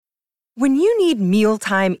When you need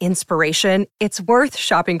mealtime inspiration, it's worth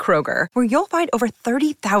shopping Kroger, where you'll find over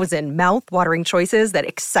 30,000 mouth-watering choices that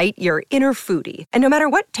excite your inner foodie. And no matter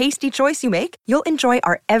what tasty choice you make, you'll enjoy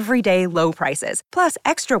our everyday low prices, plus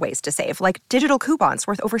extra ways to save, like digital coupons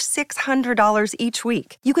worth over $600 each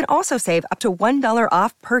week. You can also save up to $1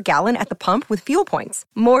 off per gallon at the pump with fuel points.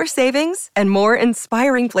 More savings and more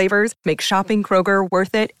inspiring flavors make shopping Kroger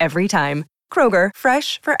worth it every time. Kroger,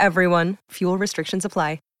 fresh for everyone. Fuel restrictions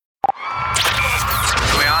apply. We're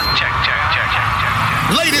on. Check.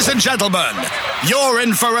 Ladies and gentlemen, you're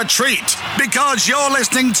in for a treat because you're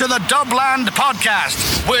listening to the Dubland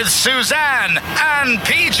Podcast with Suzanne and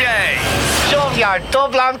PJ. Shove your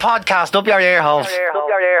Dubland Podcast up your ear holes.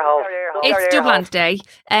 It's Dubland Day,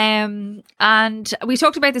 and we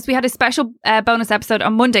talked about this. We had a special bonus episode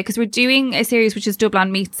on Monday because we're doing a series which is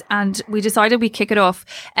Dubland Meets, and we decided we'd kick it off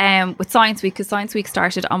with Science Week, because Science Week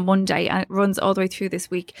started on Monday and it runs all the way through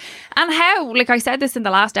this week. And how, like I said this in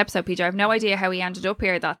the last episode, PJ, I have no idea how we ended up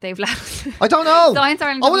here, that they've left. I don't know. Science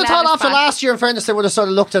Ireland I would have thought after back. last year, in fairness, they would have sort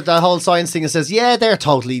of looked at the whole science thing and says, yeah, they're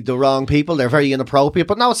totally the wrong people. They're very inappropriate.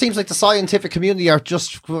 But now it seems like the scientific community are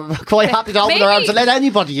just quite happy to open their arms and let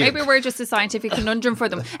anybody in. Maybe we're just a scientific conundrum for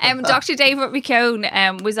them. Dr. David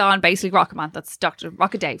McKeown was on basically Rocket Man. That's Dr.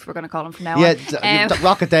 Rocket Dave, we're going to call him from now on. Yeah,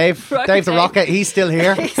 Rocket Dave. Dave the Rocket, he's still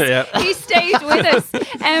here. He stayed with us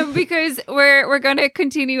because we're going to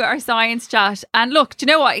continue our science chat. And look, do you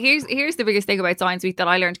know what? Here's the biggest thing about Science Week that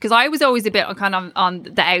I learned, because I was always a bit kind of on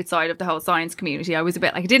the outside of the whole science community. I was a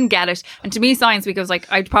bit like, I didn't get it. And to me, Science Week, I was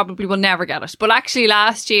like, I probably will never get it. But actually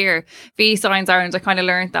last year, V Science Ireland, I kind of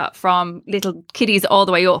learned that from little kiddies all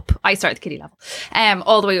the way up. I started the kiddie level.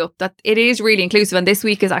 All the way up, that it is really inclusive, and this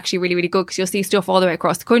week is actually really, really good because you'll see stuff all the way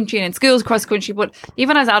across the country and in schools across the country. But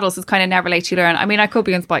even as adults, it's kind of never late to learn. I mean, I could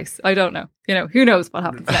be on Spice, I don't know, who knows what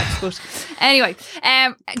happens next. But anyway,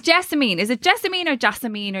 Jessamine, is it Jessamine or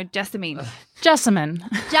Jasmine or Jessamine? Jessamine.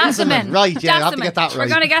 Right, yeah, I have to get that right. We're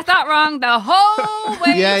going to get that wrong the whole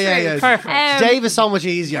way Yeah. through. Perfect. Dave is so much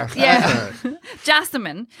easier. Yeah.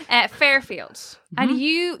 Jasmine Fairfield. And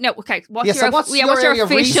what's your your area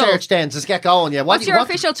of official research then? Just get going. Yeah. What's your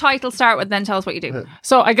official title? Start with, then tell us what you do.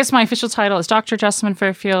 So I guess my official title is Dr. Jessamine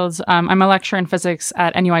Fairfield. I'm a lecturer in physics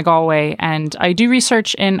at NUI Galway, and I do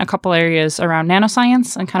research in a couple areas around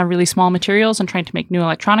nanoscience and kind of really small materials and trying to make new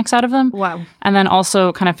electronics out of them. Wow. And then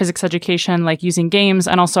also kind of physics education, like using games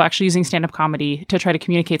and also actually using stand-up comedy to try to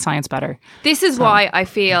communicate science better. This is why I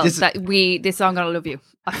feel that this song Gonna Love You.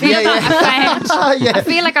 I feel I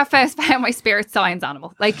feel like I first found my spirit science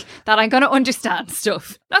animal, like that I'm going to understand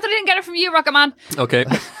stuff. Not that I didn't get it from you, Rocket Man. Okay.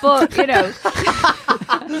 But,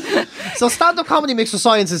 So stand-up comedy mixed with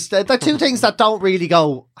science is they're two things that don't really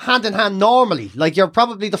go hand in hand normally. Like, you're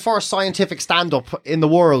probably the first scientific stand-up in the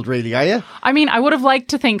world, really, are you? I mean, I would have liked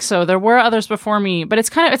to think so. There were others before me, but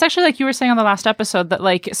it's actually like you were saying on the last episode that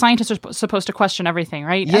like scientists are supposed to question everything,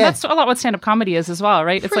 right? Yeah. And that's a lot what stand-up comedy is as well,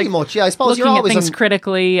 right? It's Pretty like much, yeah. I suppose looking you're at always things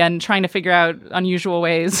critically and trying to figure out unusual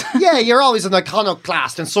ways. Yeah, you're always an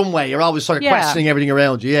iconoclast in some way. You're always sort of questioning everything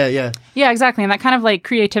around you. Yeah. Yeah, exactly. And that kind of like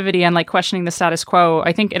creativity and like questioning the status quo,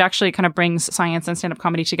 I think it actually kind of brings science and stand-up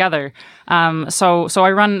comedy together. So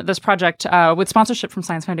I run this project with sponsorship from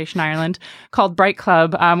Science Foundation Ireland called Bright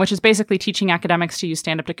Club, which is basically teaching academics to use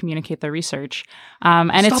stand-up to communicate their research.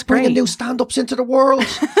 And Stop it's great. bringing new stand-ups into the world.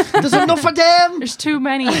 There's enough of them. There's too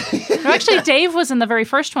many. No, actually, Dave was in the very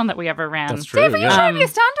first one that we ever ran. That's true. Dave, are you trying to be a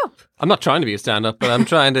stand-up? I'm not trying to be a stand-up, but I'm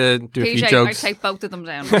trying to do a few PJ, jokes. I take both of them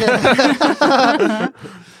down.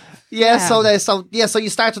 So you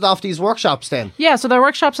started off these workshops then. Yeah, so they're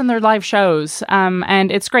workshops and they're live shows,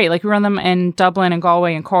 and it's great. Like we run them in Dublin and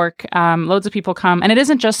Galway and Cork. Loads of people come, and it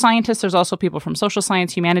isn't just scientists. There's also people from social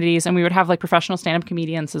science, humanities, and we would have like professional stand-up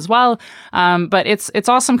comedians as well. But it's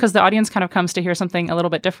awesome because the audience kind of comes to hear something a little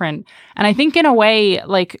bit different. And I think in a way,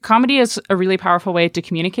 like comedy is a really powerful way to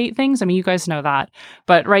communicate things. I mean, you guys know that,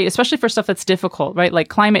 but right, especially for stuff that's difficult, right? Like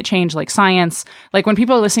climate change, like science. Like when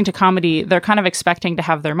people are listening to comedy, they're kind of expecting to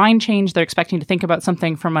have their mind change. They're expecting to think about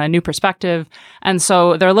something from a new perspective. And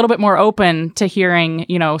so they're a little bit more open to hearing,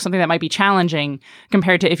 something that might be challenging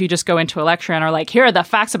compared to if you just go into a lecture and are like, here are the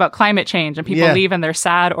facts about climate change, and people leave and they're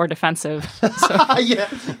sad or defensive.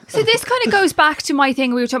 So this kind of goes back to my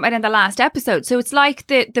thing we were talking about in the last episode. So it's like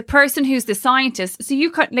the person who's the scientist. So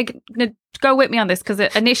you could like go with me on this, because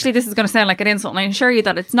initially this is going to sound like an insult, and I assure you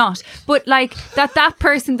that it's not. But like that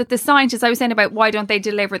person, that the scientist, I was saying about why don't they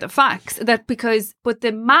deliver the facts? But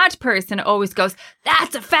the mad person always goes,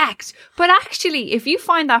 that's a fact. But actually, if you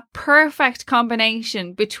find that perfect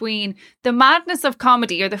combination between the madness of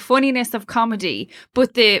comedy or the funniness of comedy,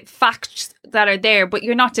 but the facts that are there, but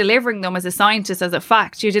you're not delivering them as a scientist, as a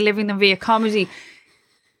fact. You're delivering them via comedy.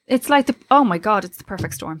 It's like oh my God, it's the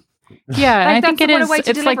perfect storm. Yeah, and I think it is. It's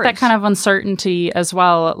like deliver that kind of uncertainty as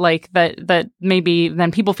well, like that maybe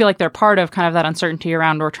then people feel like they're part of kind of that uncertainty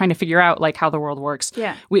around or trying to figure out like how the world works.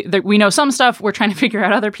 Yeah. We know some stuff, we're trying to figure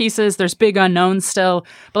out other pieces. There's big unknowns still,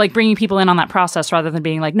 but like bringing people in on that process rather than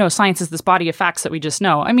being like, no, science is this body of facts that we just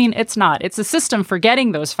know. I mean, it's not. It's a system for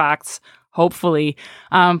getting those facts, hopefully.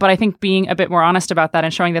 But I think being a bit more honest about that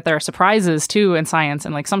and showing that there are surprises too in science.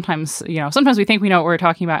 And like sometimes we think we know what we're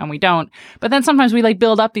talking about and we don't. But then sometimes we like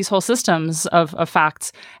build up these whole systems of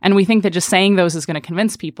facts and we think that just saying those is going to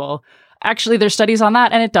convince people. Actually, there's studies on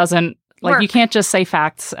that and it doesn't. Like, you can't just say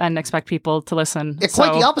facts and expect people to listen. It's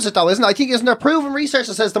quite the opposite though, isn't it? I think, isn't there proven research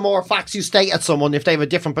that says the more facts you state at someone, if they have a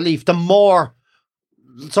different belief, the more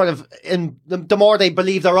sort of the more they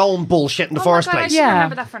believe their own bullshit in the first place. I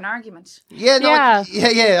remember that for an argument. Yeah,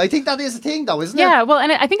 I think that is a thing though, isn't it? Yeah, well,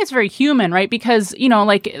 and I think it's very human, right? Because,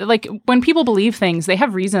 like when people believe things, they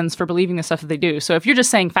have reasons for believing the stuff that they do. So if you're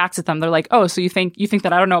just saying facts at them, they're like, oh, so you think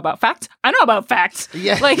that I don't know about facts? I know about facts.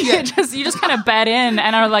 Yeah. You just kind of bet in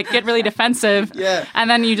and are like get really defensive. Yeah. And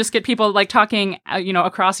then you just get people like talking,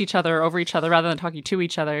 across each other, over each other, rather than talking to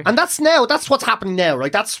each other. And that's what's happening now,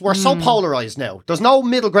 right? We're so polarized now. There's no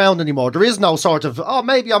middle ground anymore. There is no sort of, oh,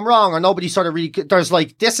 maybe I'm wrong, or nobody sort of really, there's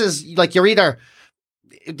like, this is like, you're either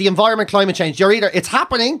the environment, climate change, you're either, it's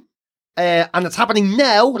happening, and it's happening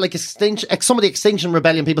now, like some of the Extinction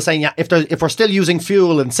Rebellion people saying, yeah, if we're still using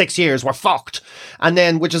fuel in 6 years, we're fucked. And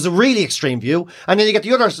then, which is a really extreme view. And then you get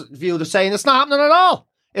the other view that's saying it's not happening at all.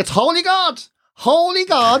 It's holy God. Holy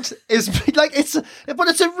God is like, but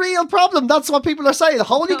it's a real problem. That's what people are saying.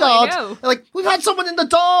 Holy God. Like, we've had someone in the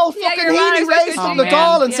Dáil, fucking Healy raised from the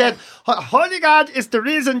Dáil and said, Holy God is the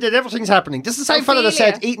reason that everything's happening. This is the same fella that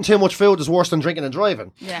said eating too much food is worse than drinking and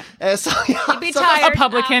driving. Yeah. You'd be tired. A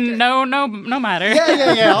publican, no matter.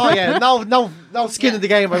 Yeah. Oh yeah. No skin in the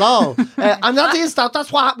game at all. And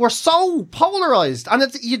that's why we're so polarized. And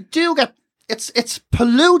you do get, it's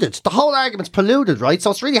polluted. The whole argument's polluted, right?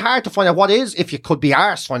 So it's really hard to find out what is, if you could be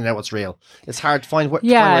arsed finding out what's real. It's hard to find where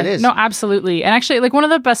it is. No, absolutely. And actually, like one of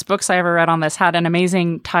the best books I ever read on this had an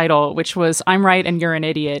amazing title, which was I'm Right and You're an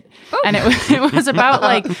Idiot. Oh. And it was about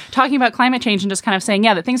like talking about climate change and just kind of saying,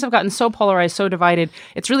 that things have gotten so polarized, so divided.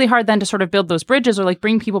 It's really hard then to sort of build those bridges or like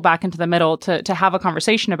bring people back into the middle to have a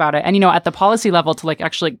conversation about it. And, at the policy level to like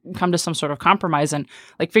actually come to some sort of compromise and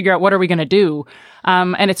like figure out what are we going to do.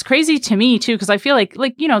 And it's crazy to me too, because I feel like,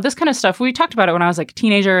 this kind of stuff, we talked about it when I was like a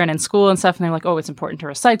teenager and in school and stuff. And they're like, oh, it's important to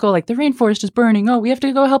recycle. Like the rainforest is burning. Oh, we have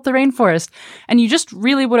to go help the rainforest. And you just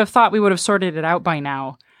really would have thought we would have sorted it out by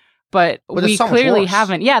now. But we clearly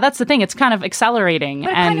haven't. Yeah, that's the thing. It's kind of accelerating.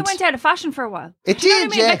 But it kind of went out of fashion for a while. It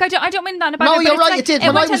did, yeah. Like, I don't mean that about it. No, but you're right, like, it did.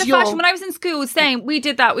 It went out of fashion. When I was in school, same. We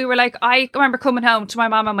did that. We were like, I remember coming home to my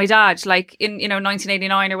mum and my dad, like in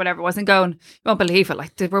 1989 or whatever it was, and going, you won't believe it.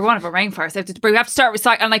 Like we're one of a rainforest. We have to start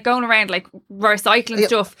recycling, and like going around like recycling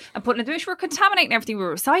stuff and putting it in the dish. We're contaminating everything we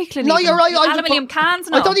were recycling. No, you're right. Aluminium cans.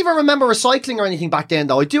 And I don't even remember recycling or anything back then,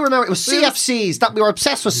 though. I do remember it was CFCs. That we were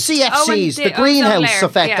obsessed with CFCs, the greenhouse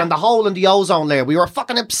effect, and the hole in the ozone layer. We were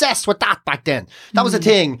fucking obsessed with that back then. That was a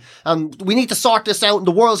thing. And we need to sort this out, and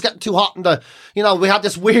the world's getting too hot, and we had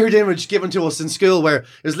this weird image given to us in school where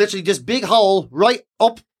there's literally this big hole right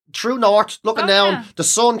up true north, looking down, the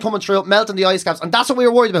sun coming through, melting the ice caps, and that's what we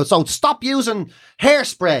were worried about. So stop using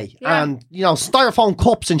hairspray and styrofoam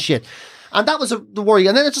cups and shit. And that was the worry.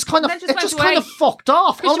 And then it just kind of fucked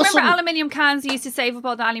off. Because you remember aluminium cans? You used to save up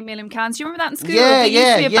all the aluminium cans. Do you remember that in school? There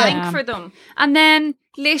used to be a bank for them. And then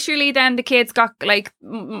literally then the kids got like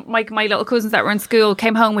my little cousins that were in school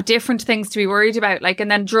came home with different things to be worried about, like, and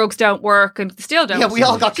then drugs don't work and still don't. Yeah, we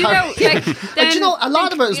all got a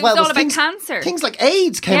lot of it as well. It was all about cancer. Things like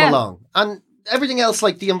AIDS came along, and everything else,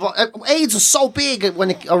 like AIDS was so big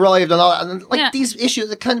when it arrived, and all, and like these issues,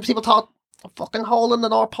 the kind of people thought, a fucking hole in the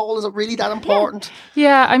North Pole, is it really that important?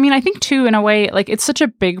 Yeah, I mean, I think too, in a way, like it's such a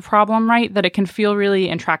big problem, right, that it can feel really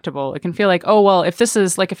intractable. It can feel like, oh, well, if this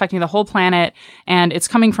is like affecting the whole planet and it's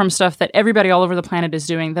coming from stuff that everybody all over the planet is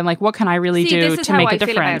doing, then like what can I really do to make a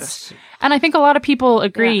difference? And I think a lot of people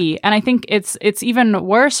agree. Yeah. And I think it's even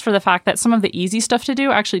worse for the fact that some of the easy stuff to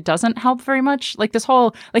do actually doesn't help very much. Like this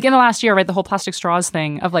whole, like in the last year, right, the whole plastic straws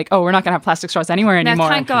thing of like, oh, we're not going to have plastic straws anywhere anymore.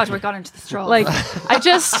 Thank God we got into the straws. Like,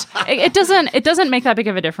 it doesn't make that big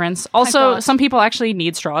of a difference. Also, some people actually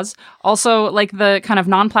need straws. Also, like the kind of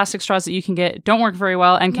non-plastic straws that you can get don't work very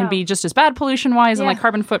well and can be just as bad pollution-wise and like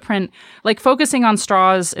carbon footprint. Like focusing on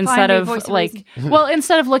straws instead of like,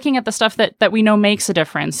 instead of looking at the stuff that we know makes a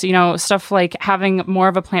difference, stuff like having more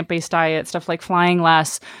of a plant-based diet, stuff like flying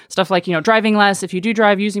less, stuff like, driving less. If you do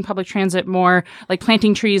drive, using public transit more, like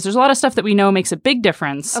planting trees. There's a lot of stuff that we know makes a big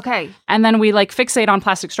difference. Okay. And then we like fixate on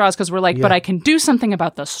plastic straws because we're like, but I can do something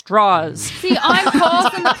about the straws. See, I'm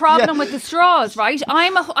causing the problem with the straws, right? I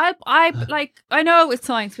know it's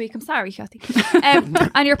Science Week. I'm sorry, Kathy.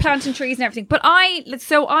 And you're planting trees and everything. But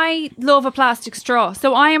I love a plastic straw.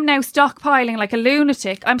 So I am now stockpiling like a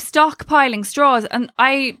lunatic. I'm stockpiling straws. And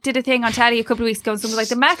I did a thing on telly a couple of weeks ago and someone was like,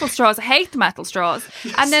 the metal straws, I hate the metal straws.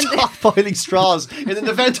 And then stockpiling straws in an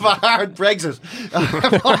event of a hard Brexit.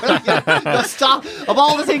 Stop. Of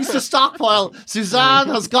all the things to stockpile, Suzanne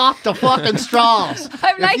has got the fucking straws.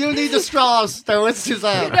 If you need the straws, they're with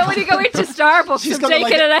Suzanne. When you go into Starbucks, She's I'm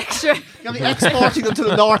taking an extra. You're going to be exporting them to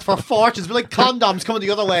the north for fortunes. Be like condoms coming the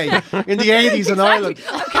other way in the 80s in Ireland.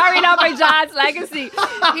 I'm carrying out my dad's legacy.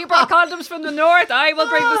 He brought condoms from the north. I will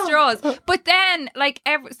bring the straws. But then,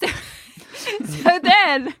 so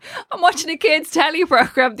then I'm watching a kids' telly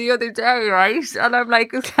program the other day, right? And I'm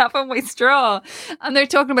like, having my straw. And they're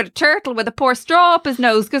talking about a turtle with a poor straw up his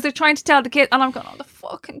nose because they're trying to tell the kid. And I'm going, oh, the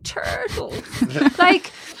fucking turtle.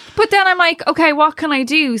 But then I'm like, okay, what can I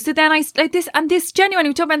do? So then I like this, and this genuinely,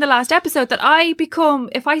 we talked about in the last episode that I become,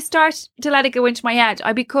 if I start to let it go into my head,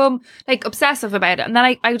 I become like obsessive about it. And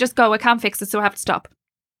then I just go, I can't fix it, so I have to stop.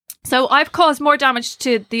 So I've caused more damage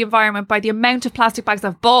to the environment by the amount of plastic bags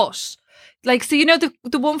I've bought. Like, so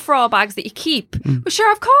the one for all bags that you keep. But sure,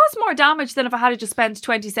 I've caused more damage than if I had to just spend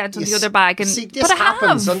 20 cents on the other bag. And see, this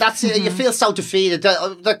happens, and that's you feel so defeated.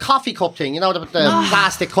 The coffee cup thing, the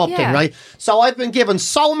plastic cup thing, right? So I've been given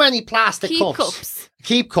so many plastic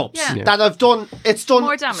keep cups that I've done. It's done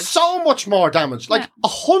more damage. So much more damage, like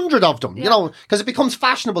 100 of them. Because it becomes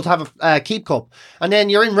fashionable to have a keep cup, and then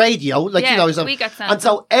you're in radio, we get sent. And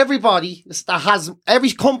so everybody that has every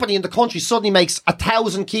company in the country suddenly makes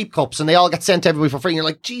 1,000 keep cups, and they all get sent to everybody for free. And you're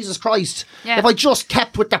like, Jesus Christ! If I just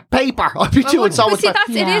kept with the paper, I'd be doing so much better.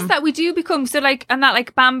 It is that we do become so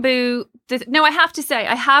bamboo. No, I have to say,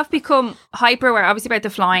 I have become hyper aware, obviously, about the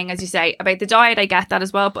flying, as you say, about the diet. I get that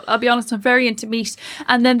as well, but I'll be honest, I'm very into meat.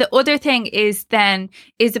 And then the other thing is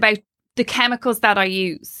about the chemicals that I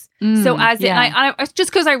use. So I just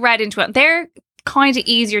because I read into it, they're kind of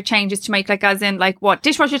easier changes to make, like as in like what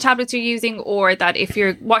dishwasher tablets you're using, or that if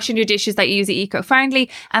you're washing your dishes that you use it eco-friendly,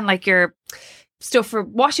 and like your stuff for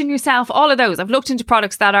washing yourself, all of those. I've looked into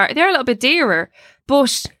products they're a little bit dearer,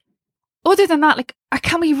 but other than that,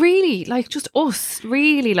 can we really, just us,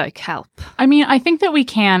 really, help? I mean, I think that we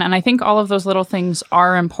can, and I think all of those little things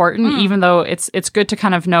are important, even though it's good to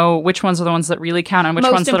kind of know which ones are the ones that really count and which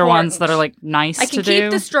ones that are ones that are, nice to do. I can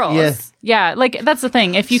keep the straws. Yeah, that's the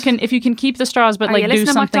thing. If you can keep the straws, but do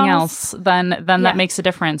something else, then that makes a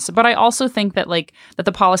difference. But I also think that that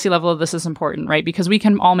the policy level of this is important, right? Because we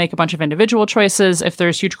can all make a bunch of individual choices. If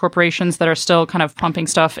there's huge corporations that are still kind of pumping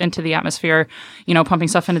stuff into the atmosphere, pumping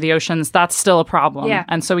stuff into the oceans, that's still a problem. Yeah.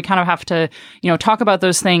 And so we kind of have to, talk about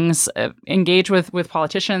those things, engage with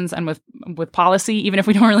politicians and with policy, even if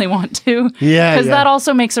we don't really want to. Yeah. Because that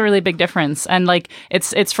also makes a really big difference. And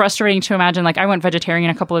it's frustrating to imagine. I went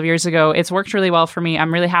vegetarian a couple of years ago. It's worked really well for me.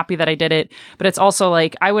 I'm really happy that I did it. But it's also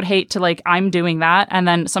I would hate to I'm doing that, and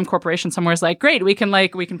then some corporation somewhere is great, we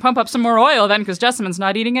can pump up some more oil then because Jessamyn's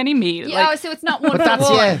not eating any meat. Yeah, so it's not one for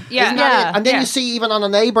one. Yeah. And then you see even on a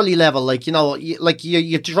neighbourly level,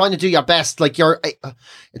 you're trying to do your best.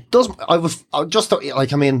 It doesn't.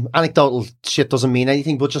 Anecdotal shit doesn't mean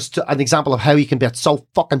anything, but just an example of how you can get so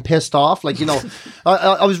fucking pissed off. I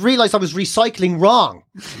realised I was recycling wrong.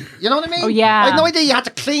 You know what I mean? Oh yeah. I had no idea you had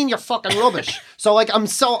to clean your fucking rubbish. So I'm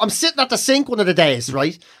sitting at the sink one of the days,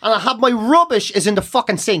 right? And I have my rubbish is in the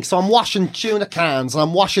fucking sink. So I'm washing tuna cans and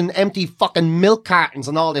I'm washing empty fucking milk cartons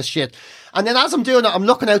and all this shit. And then as I'm doing it, I'm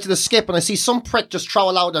looking out to the skip and I see some prick just throw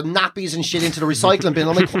a load of nappies and shit into the recycling bin.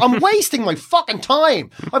 I'm like, I'm wasting my fucking time.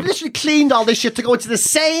 I've literally cleaned all this shit to go into the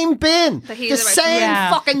same bin. The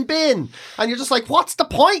same fucking bin. And you're just like, what's the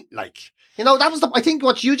point? That was I think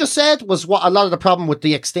what you just said was what a lot of the problem with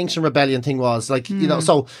the Extinction Rebellion thing was.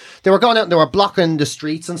 So they were going out and they were blocking the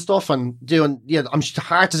streets and stuff and doing, I'm sure the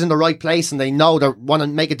heart is in the right place and they know they want to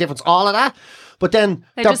make a difference, all of that. But then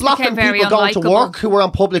they're blocking people going to work who were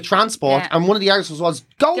on public transport. And one of the arguments was,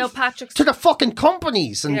 go to the fucking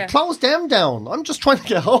companies and close them down. I'm just trying to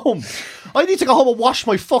get home. I need to go home and wash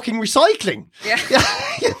my fucking recycling. Yeah.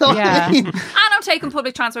 What I mean? And I'm taking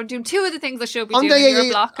public transport, doing two of the things I should be Oh, doing yeah, in your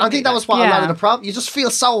yeah, block. I think that was what a lot of the problem. You just feel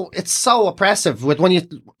it's so oppressive with when you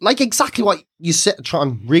like exactly what you said.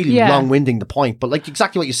 I'm really long-winding the point, but like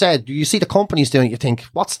exactly what you said. You see the companies doing it, you think,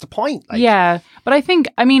 what's the point? Like, yeah, but I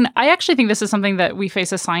actually think this is something that we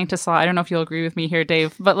face as scientists a lot. I don't know if you'll agree with me here,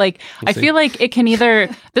 Dave, but like I feel like it can either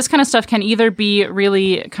this kind of stuff can either be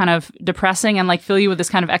really kind of depressing and like fill you with this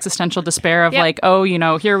kind of existential despair of like, oh, you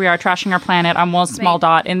know, here we are trashing our planet. I'm one small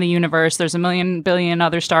dot in the universe. There's a million billion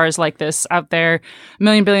other stars like this out there, a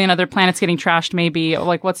million billion other planets getting trashed. Maybe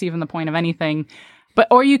like what's even the point of anything? But,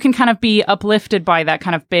 or you can kind of be uplifted by that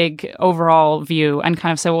kind of big overall view and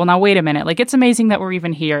kind of say, well, now wait a minute. Like, it's amazing that we're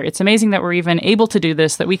even here. It's amazing that we're even able to do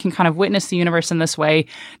this, that we can kind of witness the universe in this way,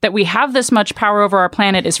 that we have this much power over our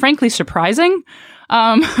planet is frankly surprising.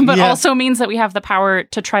 But also means that we have the power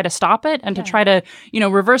to try to stop it and to try to, you know,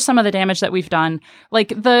 reverse some of the damage that we've done. Like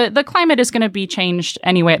the climate is going to be changed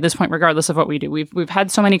anyway at this point, regardless of what we do. We've had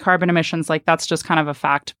so many carbon emissions, like that's just kind of a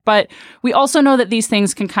fact. But we also know that these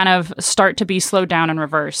things can kind of start to be slowed down and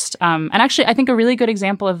reversed. And actually, I think a really good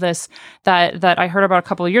example of this that I heard about a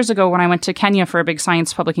couple of years ago when I went to Kenya for a big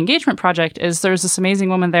science public engagement project is there's this amazing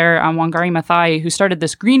woman there, Wangari Maathai, who started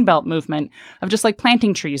this green belt movement of just like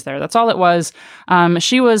planting trees there. That's all it was.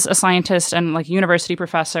 She was a scientist and like a university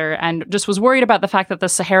professor and just was worried about the fact that the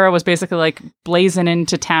Sahara was basically like blazing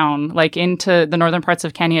into town, like into the northern parts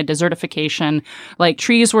of Kenya, desertification, like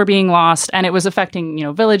trees were being lost and it was affecting, you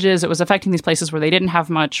know, villages. It was affecting these places where they didn't have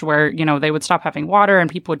much, where, you know, they would stop having water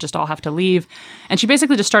and people would just all have to leave. And she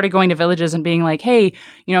basically just started going to villages and being like, hey,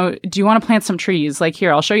 you know, do you want to plant some trees? Like,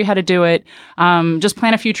 here, I'll show you how to do it. Just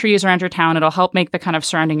plant a few trees around your town. It'll help make the kind of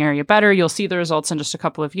surrounding area better. You'll see the results in just a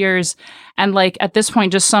couple of years. And like at this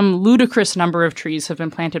point, just some ludicrous number of trees have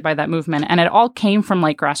been planted by that movement. And it all came from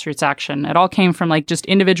like grassroots action. It all came from like just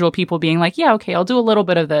individual people being like, yeah, okay, I'll do a little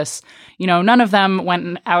bit of this. You know, none of them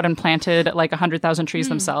went out and planted like 100,000 trees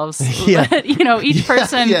themselves. You know, each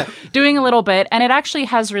person doing a little bit. And it actually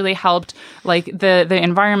has really helped like the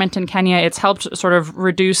environment in Kenya. It's helped sort of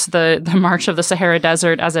reduce the march of the Sahara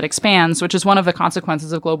Desert as it expands, which is one of the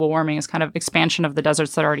consequences of global warming is kind of expansion of the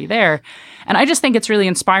deserts that are already there. And I just think it's really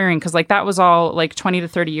inspiring because like that was all like 20 to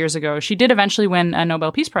 30 years ago. She did eventually win a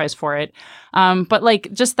Nobel Peace Prize for it. But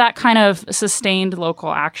like just that kind of sustained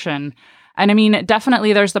local action. And I mean,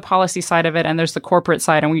 definitely there's the policy side of it and there's the corporate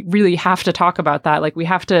side. And we really have to talk about that. Like we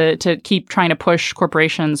have to keep trying to push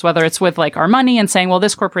corporations, whether it's with like our money and saying, well,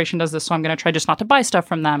 this corporation does this, so I'm going to try just not to buy stuff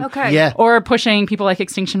from them. Okay. Yeah. Or Or pushing people like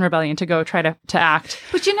Extinction Rebellion to go try to act.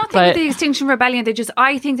 But you not think with the Extinction Rebellion,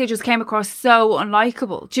 I think they just came across so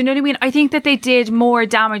unlikable. Do you know what I mean? I think that they did more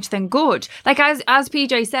damage than good. Like as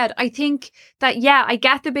PJ said, I think that, yeah, I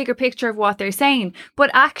get the bigger picture of what they're saying, but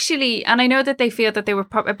actually, and I know that they feel that they were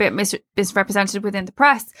a bit misrepresented within the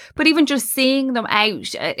press, but even just seeing them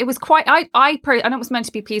out, it was quite, I know it was meant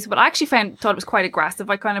to be peaceful, but I actually thought it was quite aggressive.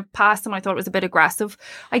 I kind of passed them. I thought it was a bit aggressive.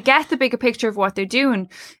 I get the bigger picture of what they're doing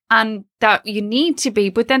and that you need to be,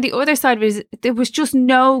 but then the other side of it is there was just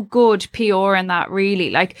no good PR in that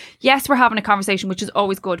really. Like, yes, we're having a conversation, which is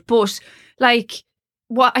always good, but like,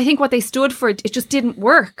 what they stood for, it just didn't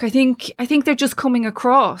work. I think they're just coming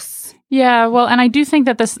across. Yeah, well, and I do think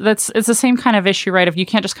that it's the same kind of issue, right? Of you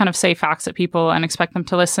can't just kind of say facts at people and expect them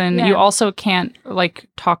to listen. Yeah. You also can't like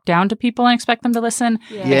talk down to people and expect them to listen.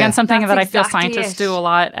 Yeah. Again, something that I feel scientists do a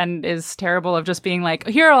lot and is terrible of just being like,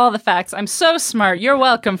 here are all the facts. I'm so smart. You're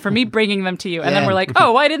welcome for me bringing them to you. And then we're like,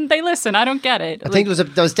 oh, why didn't they listen? I don't get it. I think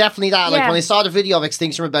there was definitely that. Like when I saw the video of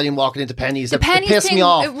Extinction Rebellion walking into Penny's, it pissed me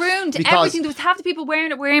off. It ruined everything. There was half the people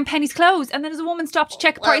wearing Penny's clothes, and then there's a woman stopped to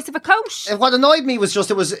check the price of a coat. What annoyed me was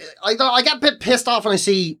I get a bit pissed off when I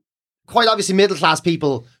see quite obviously middle class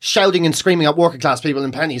people shouting and screaming at working class people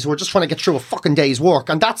in Pennies who are just trying to get through a fucking day's work,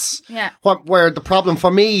 and that's where the problem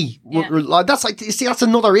for me. That's like, you see, that's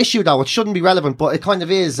another issue though. It shouldn't be relevant, but it kind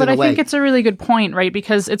of is. But I think it's a really good point, right?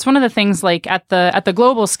 Because it's one of the things like at the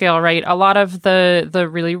global scale, right? A lot of the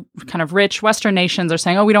really kind of rich Western nations are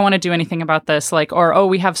saying, oh, we don't want to do anything about this, like, or oh,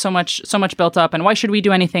 we have so much built up, and why should we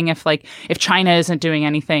do anything if China isn't doing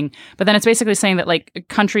anything? But then it's basically saying that like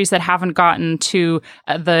countries that haven't gotten to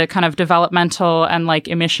the kind of developmental and like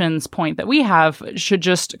emissions point that we have should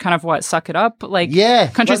just kind of suck it up. Like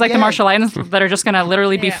countries like the Marshall Islands that are just going to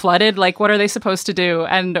literally be flooded. Like, what are they supposed to do?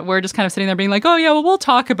 And we're just kind of sitting there being like, oh yeah, well, we'll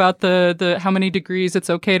talk about the how many degrees it's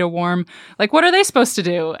okay to warm. Like, what are they supposed to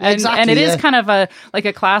do? And it is kind of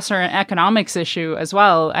a class or an economics issue as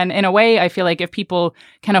well. And in a way, I feel like if people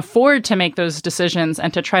can afford to make those decisions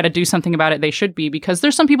and to try to do something about it, they should be, because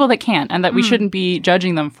there's some people that can't, and that we shouldn't be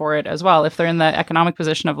judging them for it as well if they're in the economic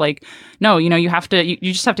position of like like, no, you have to,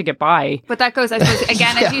 you just have to get by. But that goes, I suppose,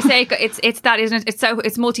 again, as you say, it's that, isn't it?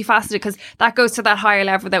 It's multifaceted, because that goes to that higher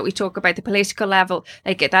level that we talk about, the political level,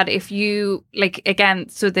 like that if you, like, again,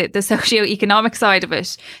 so the socio-economic side of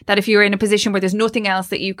it, that if you're in a position where there's nothing else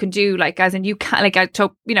that you can do, like, as in you can't, like,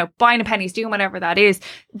 buying a pennies, doing whatever that is,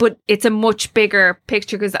 but it's a much bigger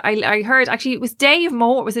picture. Because I heard, actually, it was Dave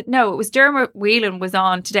Moore, was it? No, it was Dermot Whelan was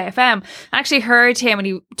on Today FM. I actually heard him and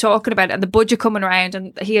he talking about it and the budget coming around,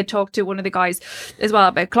 and he had talked to one of the guys as well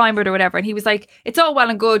about climate or whatever, and he was like, it's all well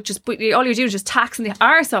and good, just all you're doing is just taxing the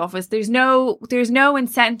arse off us. There's no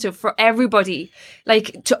incentive for everybody,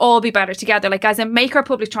 like, to all be better together, like, as in make our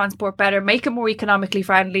public transport better, make it more economically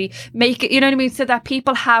friendly, make it, you know what I mean, so that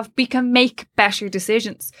we can make better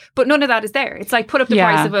decisions. But none of that is there. It's like, put up the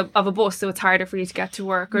price of a bus so it's harder for you to get to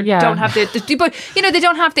work, or don't have but they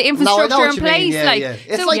don't have the infrastructure in place.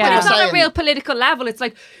 It's like, but it's on a real political level. It's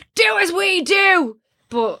like, do as we do.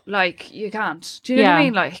 But, like, you can't. Do you know what I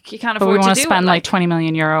mean? Like, you can't afford to do it. But we want to spend like 20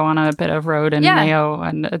 million euro on a bit of road in Mayo,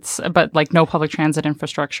 and but like no public transit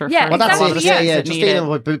infrastructure. Well, that's it. Yeah. Just dealing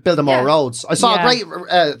with building more roads. I saw a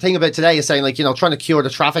great thing about today is saying, like, trying to cure the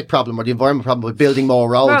traffic problem or the environment problem with building more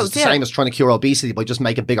roads. It's the same as trying to cure obesity by just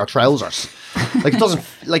making bigger trousers. Like, it doesn't,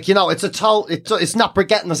 like, it's not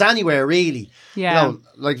getting us anywhere, really. Yeah.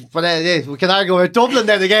 But we can argue about Dublin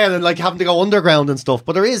then again and, like, having to go underground and stuff.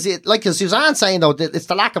 But there is, like, as Suzanne's saying, though, it's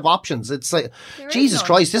the lack of options. It's like, Jesus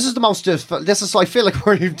Christ, this is the most, I feel like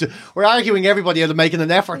we're arguing everybody into making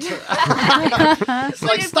an effort. It's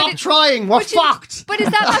like, stop trying, we're fucked. But is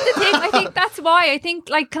that not the thing? I think that's why. I think,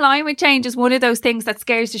 like, climate change is one of those things that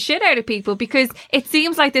scares the shit out of people, because it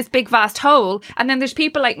seems like this big vast hole, and then there's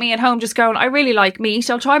people like me at home just going, I really like meat,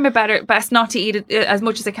 I'll try my best not to eat it as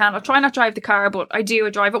much as I can, I'll try not to drive the car, but I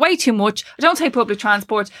drive it way too much, I don't take public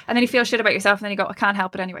transport, and then you feel shit about yourself, and then you go, I can't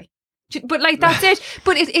help it anyway. But, like, that's it.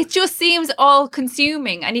 But it just seems all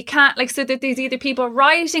consuming, and you can't, like, so that there's either people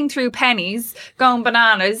rioting through pennies, going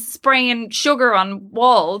bananas, spraying sugar on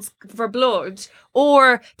walls for blood,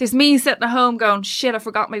 or there's me sitting at home going, shit, I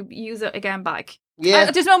forgot my use it again bag.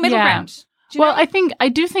 Yeah. There's no middle ground. Well, I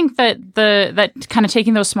do think that that kind of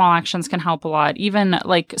taking those small actions can help a lot. Even,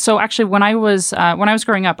 like, so actually when I was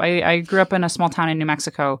growing up, I grew up in a small town in New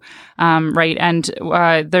Mexico, right? And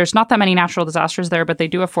there's not that many natural disasters there, but they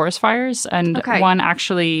do have forest fires. And one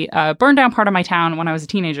actually burned down part of my town when I was a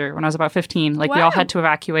teenager, when I was about 15. Like, we all had to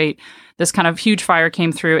evacuate. This kind of huge fire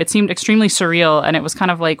came through. It seemed extremely surreal, and it was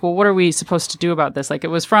kind of like, well, what are we supposed to do about this? Like, it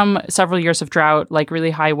was from several years of drought, like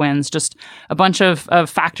really high winds, just a bunch of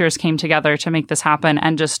factors came together to make this happen.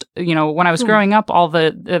 And just, when I was growing up,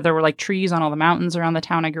 there were like trees on all the mountains around the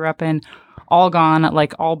town I grew up in, all gone,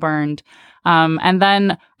 like all burned. And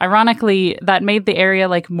then, ironically, that made the area,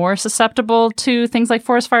 like, more susceptible to things like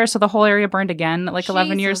forest fires. So the whole area burned again, like,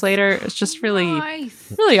 11 years later. It's just really,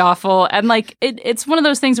 really awful. And, like, it's one of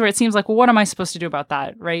those things where it seems like, well, what am I supposed to do about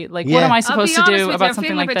that, right? Like, what am I supposed to do about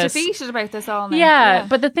something like this? I'm feeling a bit defeated about this all now. Yeah,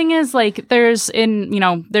 but the thing is, like, there's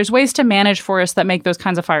ways to manage forests that make those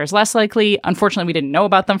kinds of fires less likely. Unfortunately, we didn't know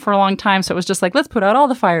about them for a long time. So it was just like, let's put out all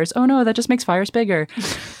the fires. Oh, no, that just makes fires bigger.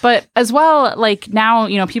 But as well, like, now,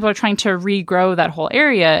 people are trying to regrow that whole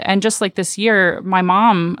area. And just like this year, my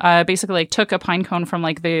mom basically, like, took a pine cone from,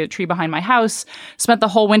 like, the tree behind my house, spent the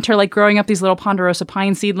whole winter, like, growing up these little ponderosa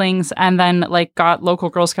pine seedlings, and then, like, got local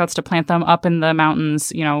Girl Scouts to plant them up in the mountains,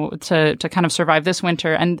 to kind of survive this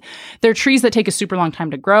winter. And they're trees that take a super long time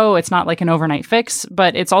to grow. It's not like an overnight fix,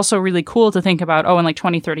 but it's also really cool to think about, in like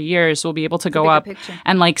 20, 30 years, we'll be able to go up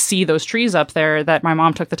and, like, see those trees up there that my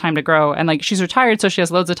mom took the time to grow. And, like, she's retired, so she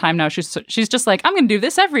has loads of time now. She's just like, I'm going to do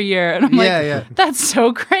this every year. And I'm like, that's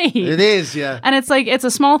so great. It is, yeah. And it's like, it's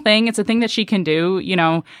a small thing. It's a thing that she can do,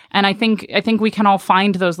 and I think we can all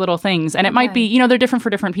find those little things. And it might be, they're different for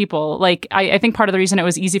different people. Like, I think part of the reason it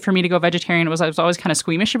was easy for me to go vegetarian was I was always kind of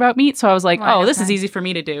squeamish about meat. So I was like, this is easy for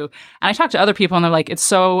me to do. And I talked to other people and they're like, it's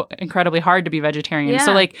so incredibly hard to be vegetarian.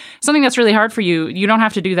 So, like, something that's really hard for you, you don't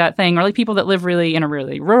have to do that thing. Or, like, people that live really in a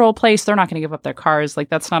really rural place, they're not going to give up their cars. Like,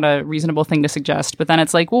 that's not a reasonable thing to suggest. But then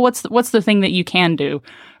it's like, well, what's the thing that you can do,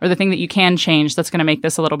 or the thing that you can change that's going to make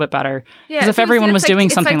this a little bit better? Because if everyone was doing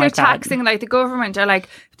something like that, they're taxing, like, the government are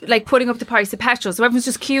like putting up the price of petrol, so everyone's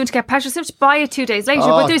just queuing to get petrol. So just buy it 2 days later.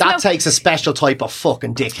 But that takes a special type of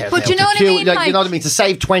fucking dickhead. But you know what I mean? Like, you know what I mean? To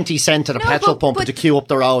save 20 cents at a petrol pump and to queue up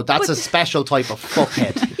the road, that's a special type of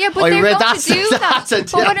fuckhead. Yeah, but they're going to do that.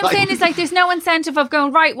 But what I'm saying is, like, there's no incentive of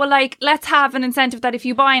going, right, well, like, let's have an incentive that if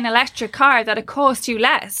you buy an electric car, that it costs you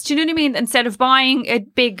less. Do you know what I mean? Instead of buying a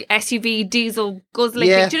big SUV diesel guzzling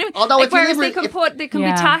thing. Do you know what I mean? Although like, whereas they can be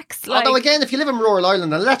taxed. Like, although, again, if you live in rural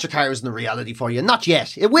Ireland, an electric car isn't a reality for you. Not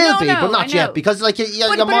yet. It will be, but not yet. Because, like,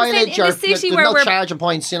 your mileage, there's no charging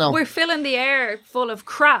points, you know. We're filling the air full of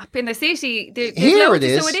crap in the city. Here it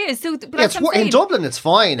is. So it is. So, in Dublin, it's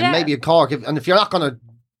fine. And maybe in Cork. And if you're not going to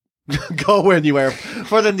go anywhere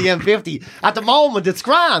further than the M50, at the moment, it's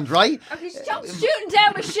grand, right? Okay, stop shooting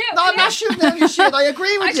down my shit. No, I'm not shooting down your shit. I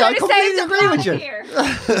agree with you. I completely agree with you.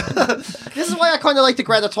 This is why I kind of like the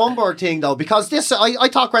Greta Thunberg thing, though, because this, I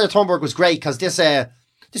thought Greta Thunberg was great because this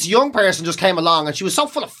young person just came along and she was so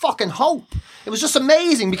full of fucking hope. It was just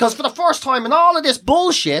amazing because for the first time in all of this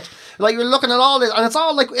bullshit, like you're looking at all this and it's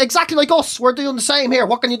all like exactly like us. We're doing the same here.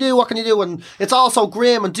 What can you do? What can you do? And it's all so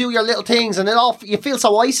grim and do your little things and you feel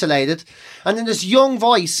so isolated. And then this young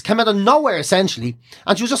voice came out of nowhere essentially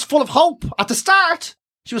and she was just full of hope at the start.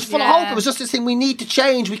 She was full of hope. It was just this thing, we need to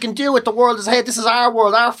change. We can do it. The world is ahead. This is our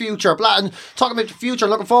world, our future. Blah, and talking about the future,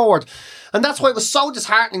 looking forward. And that's why it was so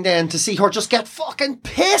disheartening then to see her just get fucking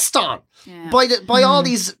pissed on by all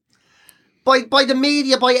these... By the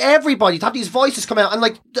media, by everybody, to have these voices come out. And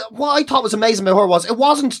like, what I thought was amazing about her was, it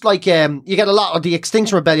wasn't like, you get a lot of the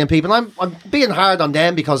Extinction Rebellion people, and I'm being hard on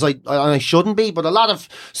them because I shouldn't be, but a lot of,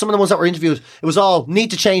 some of the ones that were interviewed, it was all, need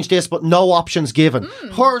to change this, but no options given.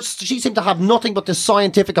 She seemed to have nothing but this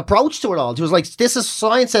scientific approach to it all. She was like, this is,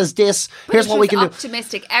 science says this, here's what we can do.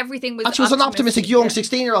 Optimistic, everything was and she was an optimistic young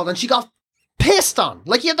 16-year-old, and she got pissed on.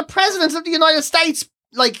 Like, you had the President of the United States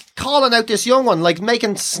like calling out this young one, like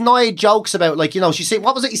making snide jokes about, like, you know,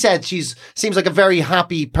 what was it he said? She's seems like a very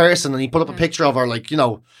happy person, and he put up a picture of her, like, you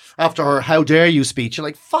know, after her "How dare you" speech. You're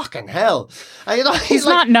like, fucking hell. And, you know, he's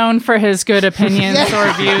like, not known for his good opinions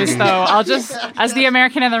or views, though. I'll just, as the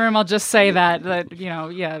American in the room, I'll just say that you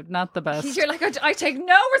know, not the best. You're like, I take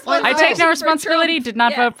no responsibility. I take no responsibility. Did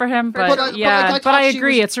not vote for him, but I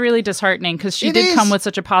agree. It's really disheartening because she did come with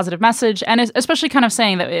such a positive message, and especially kind of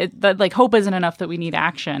saying that like hope isn't enough, that we need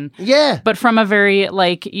action. Yeah. But from a very,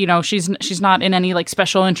 like, you know, she's not in any like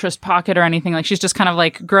special interest pocket or anything. Like, she's just kind of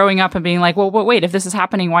like growing up and being like, well, wait, if this is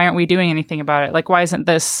happening, why aren't we doing anything about it? Like, why isn't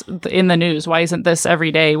this in the news? Why isn't this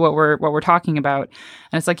every day what we're talking about?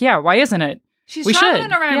 And it's like, yeah, why isn't it? She's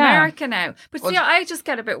traveling around America now. But see, I just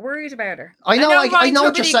get a bit worried about her. I know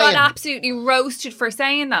what you're saying. Got absolutely roasted for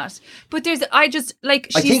saying that. But she's I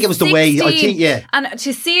think it was 16, the way, And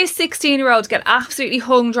to see a 16-year-old get absolutely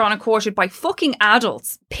hung, drawn and quartered by fucking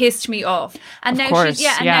adults pissed me off. And now she's,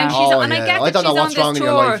 now she's, and I get that I don't know she's what's on wrong this in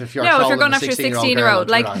tour. your life if you're going after a 16-year-old.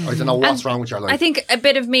 Like, I don't know what's wrong with your life. I think a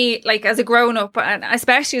bit of me, like, as a grown-up, and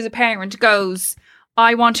especially as a parent, goes,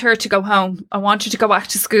 I want her to go home. I want her to go back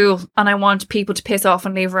to school, and I want people to piss off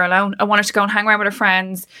and leave her alone. I want her to go and hang around with her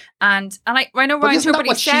friends. And I know Ryan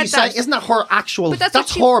Tubridy said that. Isn't that her actual?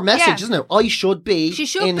 That's her message, isn't it? I should be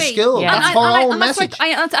in school. Yeah. That's her own message.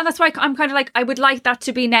 And that's why I'm kind of like, I would like that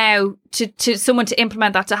to be now to someone to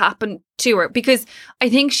implement that to happen to her, because I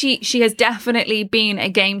think she has definitely been a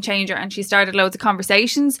game changer, and she started loads of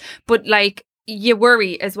conversations. But like, you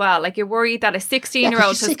worry as well. Like, you're worried that a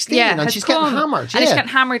 16-year-old she's 16 and she's getting hammered. And she's getting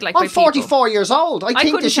hammered like I'm 44 years old. I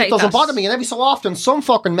think this shit doesn't bother me. And every so often, some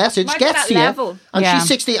fucking message gets to you. And she's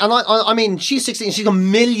 16. And I mean, she's 16. She's got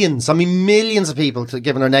millions of people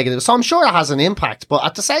giving her negative. So I'm sure it has an impact. But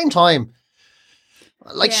at the same time,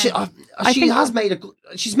 like, she's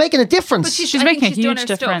making a difference. But she's making a huge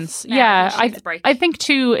difference. I think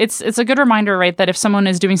too, it's a good reminder, right, that if someone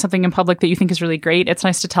is doing something in public that you think is really great, it's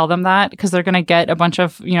nice to tell them that, because they're going to get a bunch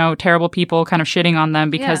of, you know, terrible people kind of shitting on them,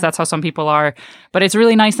 because that's how some people are. But it's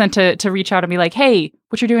really nice then to reach out and be like, hey,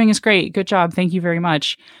 what you're doing is great. Good job. Thank you very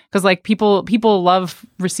much. Because like people love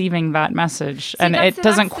receiving that message. And it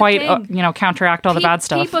doesn't quite, counteract all the bad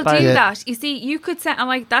stuff. People do that. You see, you could say, I'm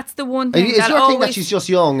like, that's the one thing. It's your thing that she's just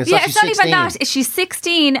young. It's not even that. She's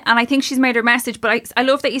 16, and I think she's made her message. But I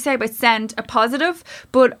love that you say about send a positive.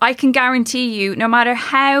 But I can guarantee you, no matter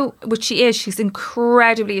what she is, she's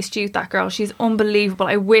incredibly astute, that girl. She's unbelievable.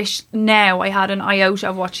 I wish now I had an iota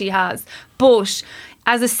of what she has. But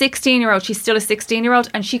as a 16-year-old, she's still a 16-year-old,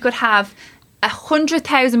 and she could have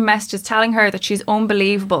 100,000 messages telling her that she's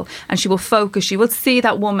unbelievable, and she will focus. She will see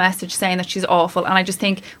that one message saying that she's awful, and I just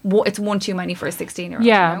think it's one too many for a 16-year-old.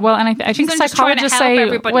 Yeah, you know? well, and I think She's just trying to psychologists help say,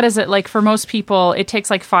 everybody. what is it, like for most people, it takes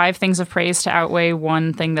like 5 things of praise to outweigh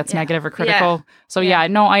one thing that's negative or critical. Yeah. So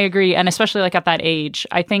no, I agree, and especially like at that age,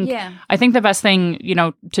 I think the best thing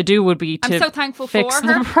to do would be to I'm so thankful fix for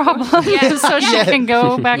her. the problem so she can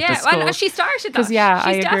go back to school. And she started that.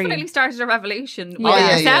 I She's agree. definitely started a revolution Oh,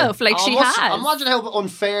 yeah, herself. yeah. Like she has. Imagine how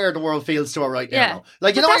unfair the world feels to her right now. Yeah. Though.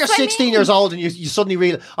 Like, you But know, when you're that's what I 16 mean. years old and you suddenly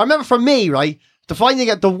realize. I remember for me, right,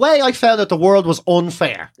 the way I found out the world was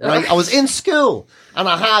unfair, right? I was in school and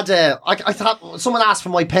I had, I thought someone asked for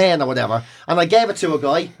my pen or whatever, and I gave it to a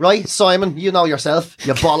guy, right? Simon, you know yourself,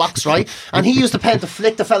 you bollocks, right? And he used the pen to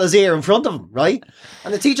flick the fella's ear in front of him, right?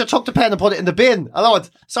 And the teacher took the pen and put it in the bin. And I went,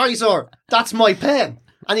 sorry, sir, that's my pen.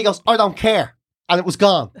 And he goes, I don't care. And it was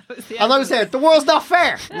gone. And I was there, the world's not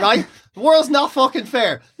fair, right? The world's not fucking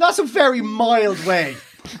fair. That's a very mild way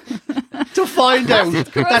to find out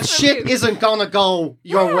that shit isn't gonna go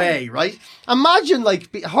your way, right? Imagine,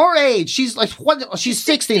 like, her age, she's like, she's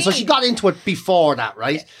 16, so she got into it before that,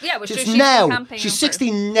 right? Yeah, but she's she's now, campaigning she's for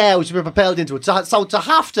 16 now, she's been propelled into it. So to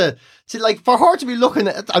have to like, for her to be looking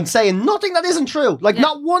at it and saying nothing that isn't true, like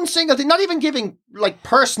not one single thing, not even giving like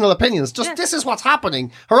personal opinions, just this is what's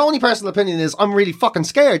happening. Her only personal opinion is, I'm really fucking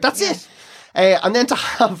scared. That's it. And then to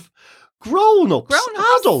have grown-ups,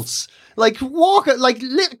 adults, like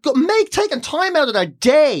taking time out of their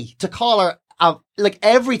day to call her like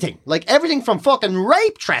everything from fucking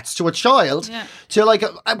rape threats to a child to like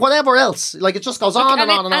whatever else. Like, it just goes on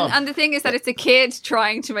and on and on. And the thing is that it's a kid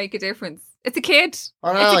trying to make a difference. It's a kid.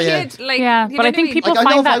 I know, it's a kid. Like, but I think people Like, I know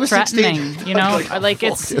find if I that was threatening. 16, You know, I'd like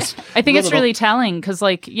fuck it's. this. I think it's Run it really up. telling because,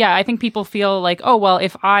 like, I think people feel like, oh well,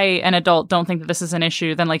 if I, an adult, don't think that this is an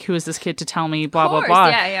issue, then like, who is this kid to tell me? Blah blah blah.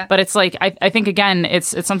 Yeah. But it's like I think again,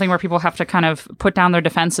 it's something where people have to kind of put down their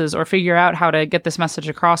defenses or figure out how to get this message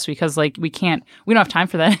across because like we don't have time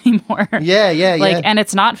for that anymore. Yeah. Like, and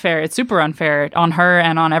it's not fair. It's super unfair on her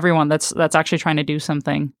and on everyone that's actually trying to do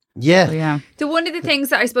something. Yeah. So, yeah. So one of the things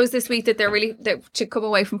that I suppose this week that to come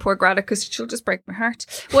away from poor Greta, because she'll just break my heart.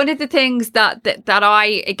 One of the things that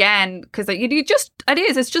I, again, because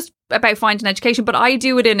it's just about finding education, but I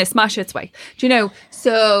do it in a smash hits way. Do you know?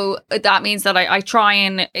 So that means that I try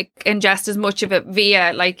and ingest as much of it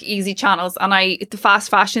via like easy channels, and the fast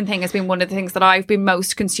fashion thing has been one of the things that I've been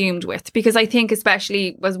most consumed with, because I think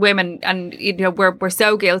especially as women, and you know, we're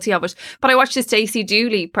so guilty of it. But I watched the Stacey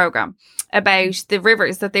Dooley program about the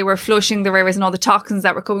rivers, that they were flushing the rivers and all the toxins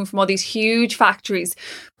that were coming from all these huge factories,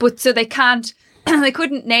 but so they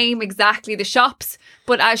couldn't name exactly the shops,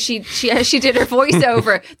 but as she did her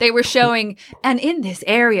voiceover, they were showing, and in this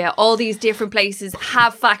area, all these different places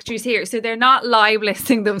have factories here. So they're not live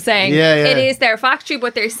listing them saying it is their factory,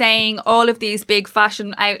 but they're saying all of these big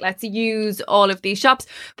fashion outlets use all of these shops.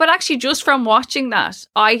 But actually, just from watching that,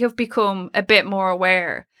 I have become a bit more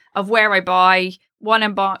aware of where I buy, what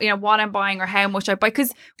I'm buying or how much I buy,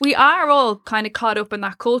 because we are all kind of caught up in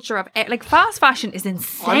that culture of like fast fashion is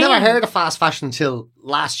insane. I never heard of fast fashion until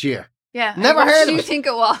last year. Yeah, Never what heard do of you it. think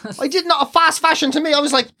it was? I did not. Fast fashion to me, I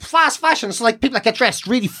was like, fast fashion. It's like people that get dressed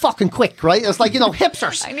really fucking quick, right? It's like, you know,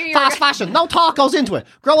 hipsters. I knew you Fast were fashion. No thought goes into it.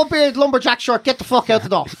 Grow a beard, lumberjack shirt, get the fuck out the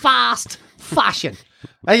door. Fast fashion.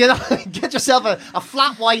 And you know, get yourself a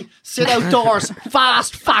flat white, sit outdoors,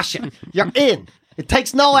 fast fashion. You're in. It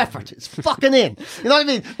takes no effort. It's fucking in. You know what I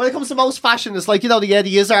mean? When it comes to most fashion, it's like, you know, the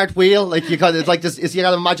Eddie Izzard wheel. Like, you got, it's like this, you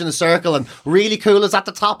gotta imagine a circle, and really cool is at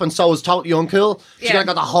the top, and so is totally uncool. So you gotta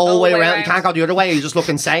go the whole way around. You can't go the other way. You just look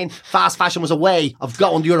insane. Fast fashion was a way of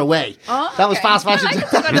going the other way. Oh, that was okay. fast fashion.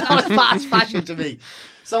 That was fast fashion to me.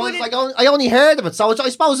 So it's like, I only heard of it. So I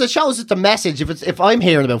suppose it shows it the message. If I'm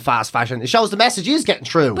hearing about fast fashion, it shows the message is getting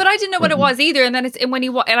through. But I didn't know what it was either. And then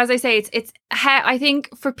and as I say, it's how, I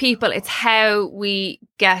think for people, it's how we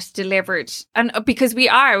get delivered. And because we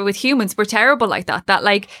are, with humans, we're terrible like that. That,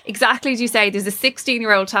 like, exactly as you say, there's a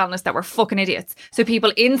 16-year-old telling us that we're fucking idiots. So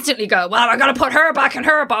people instantly go, well, I got to put her back in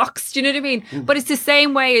her box. Do you know what I mean? But it's the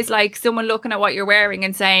same way as like someone looking at what you're wearing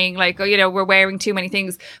and saying like, oh, you know, we're wearing too many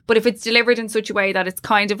things. But if it's delivered in such a way that it's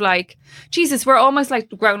kind of like, Jesus, we're almost like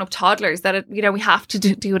grown-up toddlers, that you know, we have to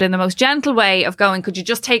do it in the most gentle way of going, could you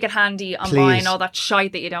just take it handy on buying all that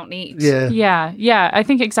shite that you don't need? Yeah, I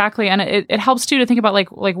think exactly. And it helps too to think about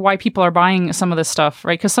like why people are buying some of this stuff,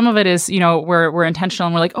 right? Because some of it is, you know, we're intentional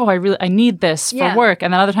and we're like, oh, I need this for work,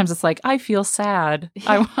 and then other times it's like, I feel sad,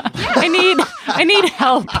 I need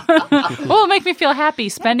help. Well, make me feel happy,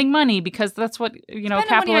 spending money, because that's what, you know,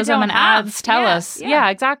 capitalism and ads tell us. Yeah,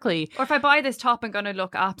 exactly. Or if I buy this top, I'm going to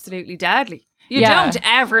look absolutely deadly. You don't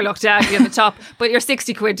ever look down at the top, but you're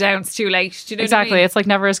 60 quid down. It's too late. Do you know Exactly. what I mean? It's like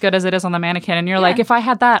never as good as it is on the mannequin. And you're like, if I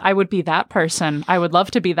had that, I would be that person. I would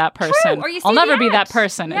love to be that person. Or you see I'll never the be ad. that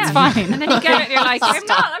person. Yeah. It's fine. And then you get it and you're like,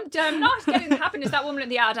 I'm not getting the happiness that woman in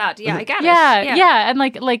the ad. Yeah, I get it. Yeah. And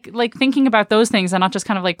like thinking about those things and not just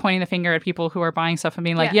kind of like pointing the finger at people who are buying stuff and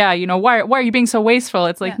being like, you know, why are you being so wasteful?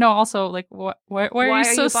 It's like, no, also like, why are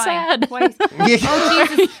you so sad? Oh,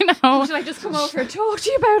 Jesus. You know? Should I just come over and talk to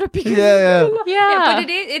you about it? Because Yeah. but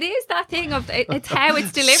it is that thing of it's how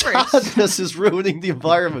it's delivered. Sadness is ruining the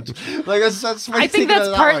environment. Like that's I think that's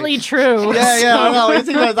partly true. Yeah, I know. When you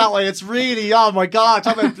think about it that way, it's really, oh my God,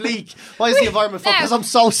 talk about bleak. Why is the environment fucked? Because I'm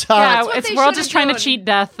so sad. Yeah, they we're all should just have trying to done. cheat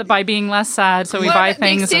death by being less sad, so we buy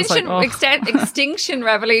things. The And it's like, Extinction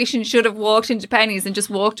Revolution should have walked into Penny's and just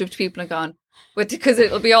walked up to people and gone, because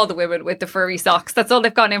it'll be all the women with the furry socks. That's all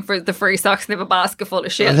they've gone in for, the furry socks, and they have a basket full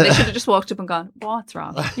of shit. And they should have just walked up and gone, what's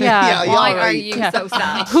wrong? yeah. Why are you so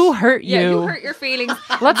sad? Who hurt you? Yeah, you hurt your feelings.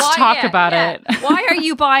 Let's talk about it. Why are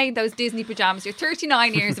you buying those Disney pajamas? You're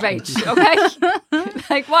 39 years of age, okay?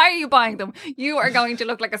 Like, why are you buying them? You are going to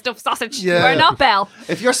look like a stuffed sausage. You are not Belle.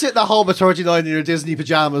 If you're sitting at home at 39 in your Disney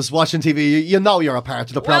pajamas watching TV, you know you're a part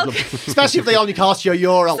of the problem. Especially if they only cost you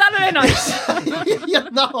 €1. Saturday night. You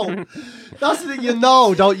know. That's the thing, you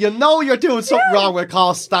know, don't you? Know you're doing something wrong when it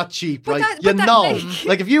costs that cheap, right?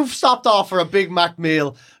 Like if you've stopped off for a Big Mac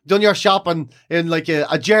meal, done your shopping in like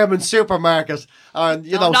a German supermarket, and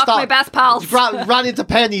not my best pals. ran into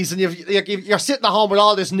Penny's, and you're sitting at home with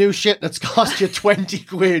all this new shit that's cost you 20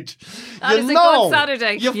 quid. That is a good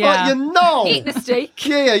Saturday. You know. Eating a steak.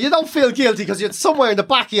 Yeah, you don't feel guilty because it's somewhere in the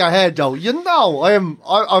back of your head, though. You know,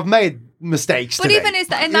 I've made mistakes but today.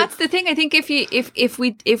 even that's the thing. I think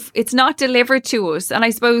if it's not delivered to us, and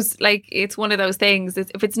I suppose like it's one of those things,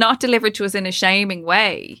 if it's not delivered to us in a shaming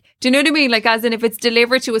way, do you know what I mean? Like, as in, if it's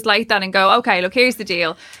delivered to us like that and go, okay, look, here's the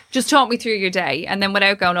deal, just talk me through your day, and then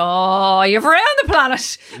without going, oh, you've ruined the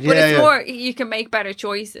planet, but it's more, you can make better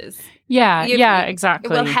choices. Yeah,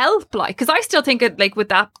 exactly. It will help, like, because I still think it, like with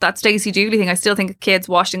that Stacey Dooley thing, I still think of kids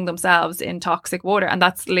washing themselves in toxic water, and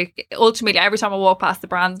that's like ultimately every time I walk past the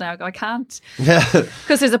brands now, I go, I can't,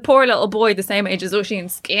 because there's a poor little boy the same age as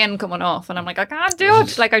Oisin's skin coming off, and I'm like, I can't do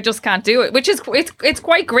it, like I just can't do it, which is it's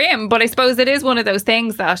quite grim, but I suppose it is one of those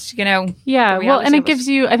things that, you know. Yeah, well, and it gives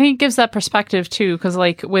you, I think it gives that perspective too, because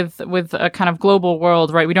like with a kind of global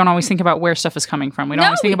world, right? We don't always think about where stuff is coming from. We don't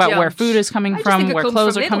always think about where food is coming from, where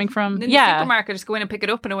clothes are coming from. In the supermarket, just go in and pick it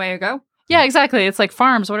up and away you go. Yeah, exactly. It's like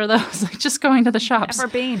farms. What are those? Like just going to the shops. Never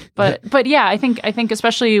been. But yeah, I think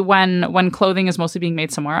especially when clothing is mostly being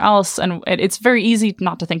made somewhere else, and it's very easy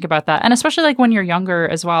not to think about that. And especially like when you're younger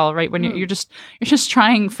as well, right? When you're just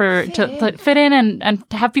trying to fit in and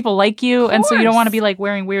to have people like you, and so you don't want to be like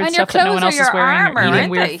wearing weird and stuff that no one else is wearing, or eating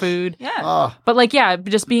weird food. Yeah. But like, yeah,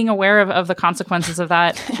 just being aware of the consequences of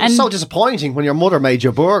that. And it's so disappointing when your mother made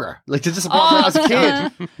you a burger. Like to disappoint as a kid. I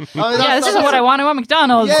mean, this isn't what I want. I want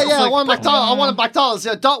McDonald's. Yeah, like, I want McDonald's. I want a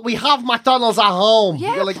McDonald's. We have McDonald's at home.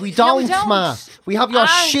 Yeah, You're like, we don't, ma. We have your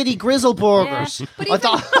shitty grizzle burgers. Yeah. I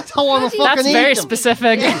don't want to fucking that's eat very them.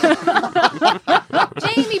 specific.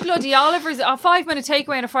 Jamie bloody Oliver's a 5-minute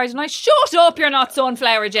takeaway on a Friday night. Shut up, you're not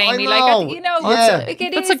sunflower, Jamie. I know. Like, you know, Yeah.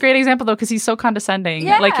 That's a great example though, because he's so condescending.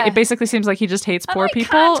 Yeah. Like it basically seems like he just hates And poor I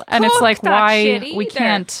people, can't and it's cook like that why shit we either.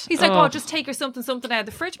 can't. He's like, oh, just take her something out of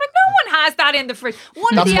the fridge. I'm like, no one has that in the fridge.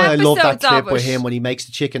 One That's of the why I love episodes that clip of with it. him when he makes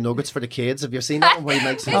the chicken nuggets for the kids. Have you seen that one where he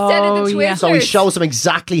makes it? Instead of the yeah. Twizzlers. So he shows them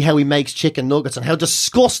exactly how he makes chicken nuggets and how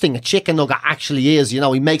disgusting a chicken nugget actually is. You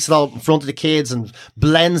know, he makes it all in front of the kids and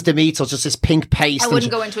blends the meat so it's just this pink paste. I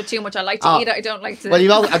wouldn't go into it too much. I like to eat it. I don't like to. Well, you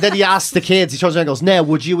know, and then he asks the kids, he turns around and goes, now,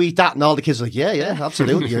 would you eat that? And all the kids are like, yeah,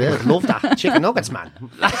 absolutely. Yeah, love that. Chicken nuggets, man.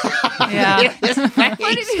 Yeah.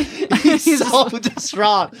 He's so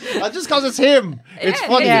distraught. And just because it's him. It's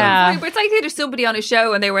funny. Yeah. But it's like there's somebody on a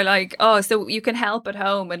show and they were like, oh, so you can help at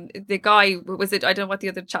home. And the guy, was it, I don't know what the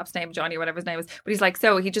other chap's name, Johnny or whatever his name is, but he's like,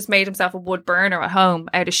 so he just made himself a wood burner at home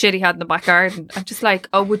out of shit he had in the back garden. I'm just like,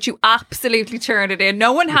 oh, would you absolutely turn it in?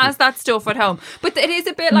 No one has that stuff at home. But it is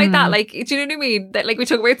a bit like that. Like, do you know what I mean? That, like, we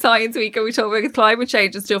talk about Science Week and we talk about climate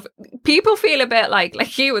change and stuff. People feel a bit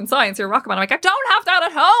like you in science, you're a rocket man. I'm like, I don't have that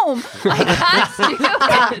at home. I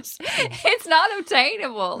can't do it. It's not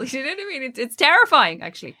obtainable. You know what I mean? It's terrifying,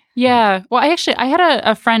 actually. Yeah. Well, I had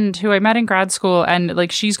a friend who I met in grad school, and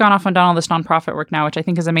like she's gone off and done all this nonprofit work now, which I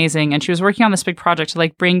think is amazing. And she was working on this big project to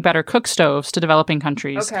like bring better cook stoves to developing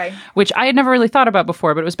countries. Okay. Which I had never really thought about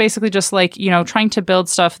before, but it was basically just like, trying to build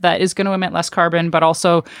stuff that is going to emit less carbon, but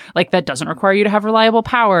also like that doesn't require you to have reliable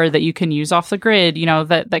power that you can use off the grid,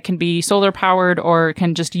 that can be solar powered or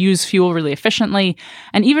can just use fuel really efficiently.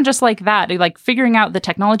 And even just like that, like figuring out the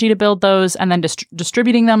technology to build those and then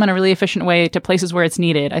distributing them in a really efficient way to places where it's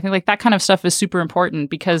needed. I think like that kind of stuff is super important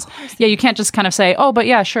because you can't just kind of say, oh, but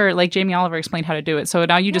yeah, sure, like Jamie Oliver explained how to do it, so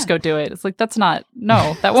now you just go do it. It's like that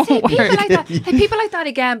won't work. People like that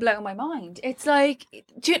again blow my mind. It's like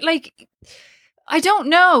I don't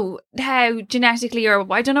know how genetically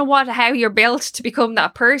or I don't know how you're built to become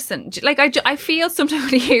that person. Like I feel sometimes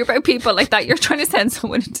when you hear about people like that, you're trying to send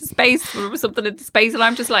someone into space or something into space, and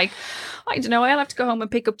I'm just like, I don't know, I'll have to go home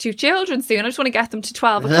and pick up 2 children soon. I just want to get them to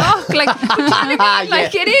 12 o'clock. Like,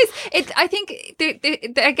 like it is. I think,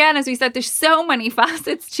 again, as we said, there's so many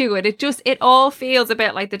facets to it. It all feels a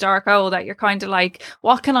bit like the dark hole that you're kind of like,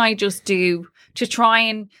 what can I just do to try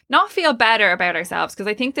and not feel better about ourselves? Because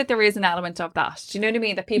I think that there is an element of that. Do you know what I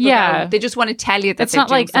mean? That people go, they just want to tell you that it's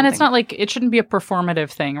not like, and it's not like, it shouldn't be a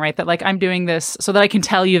performative thing, right? That like, I'm doing this so that I can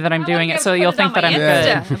tell you that I'm doing it, so you'll think that I'm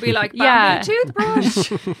good. I'll be like, bamboo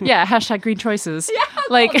toothbrush. Yeah, hashtag green choices. Yeah,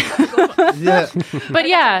 like,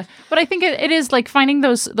 Yeah. but I think it is like finding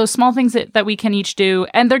those small things that we can each do,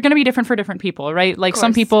 and they're going to be different for different people, right? Like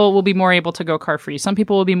some people will be more able to go car free, some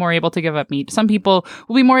people will be more able to give up meat, some people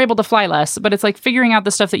will be more able to fly less. But it's like figuring out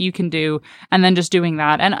the stuff that you can do and then just doing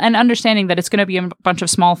that, and understanding that it's going to be a bunch of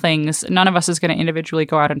small things. None of us is going to individually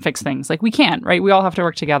go out and fix things. Like we can't, right? We all have to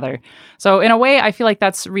work together. So in a way, I feel like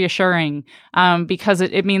that's reassuring, because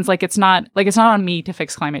it means like it's not on me to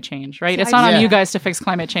fix climate change, right? It's not on you guys to fix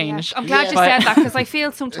climate change. Yeah. I'm glad you said that, because I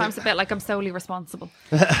feel sometimes a bit like I'm solely responsible.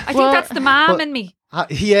 I think that's the mom in me.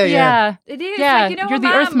 Yeah. It is. Yeah, like, you're the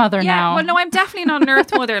earth mother now. Well, no, I'm definitely not an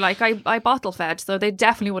earth mother. Like I bottle fed, so they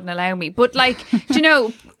definitely wouldn't allow me. But like,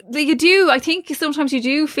 you do. I think sometimes you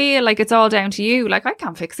do feel like it's all down to you. Like I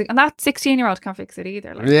can't fix it, and that 16-year-old can't fix it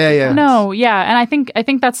either. Like, No, yeah, and I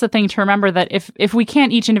think that's the thing to remember, that if we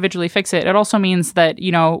can't each individually fix it, it also means that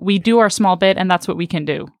we do our small bit, and that's what we can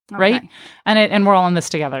do, right? And we're all in this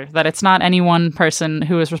together. That it's not any one person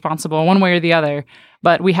who is responsible one way or the other,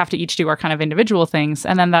 but we have to each do our kind of individual things,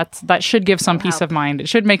 and then that should give some peace of mind. It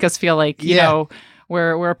should make us feel like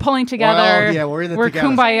we're pulling together. We're in it we're together.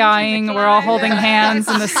 Kumbayaing. We're all holding hands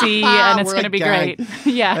in the sea, and it's going to be great.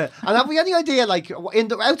 Yeah. And have we any idea, like,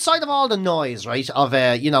 outside of all the noise, right, of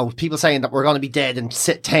people saying that we're going to be dead in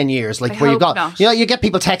 10 years, like where you've got, not. you get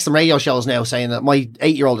people texting radio shows now saying that my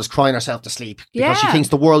 8-year-old is crying herself to sleep because she thinks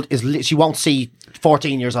the world is she won't see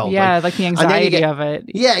 14 years old. Yeah, like the anxiety of it.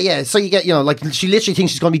 Yeah. So you get, like she literally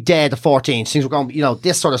thinks she's going to be dead at 14. She thinks we're going,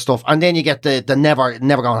 this sort of stuff. And then you get the never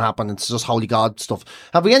going to happen. It's just holy God stuff.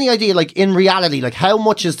 Have we any idea, like in reality, like how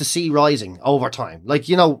much is the sea rising over time? Like,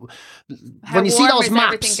 when you see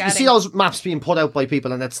those maps, being put out by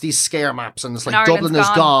people, and it's these scare maps, and it's like Dublin is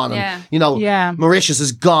gone, and Mauritius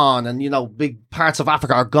is gone, and big parts of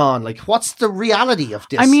Africa are gone. Like, what's the reality of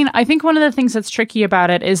this? I mean, I think one of the things that's tricky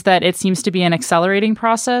about it is that it seems to be an accelerating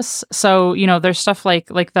process. So, there's stuff like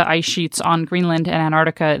the ice sheets on Greenland and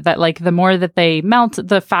Antarctica that, like, the more that they melt,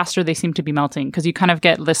 the faster they seem to be melting, because you kind of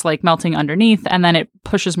get this like melting underneath, and then it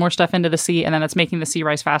pushes more stuff into the sea, and then it's making the sea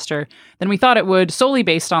rise faster than we thought it would, solely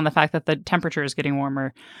based on the fact that the temperature is getting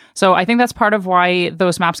warmer. So I think that's part of why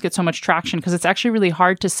those maps get so much traction, because it's actually really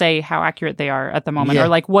hard to say how accurate they are at the moment, or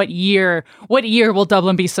like what year will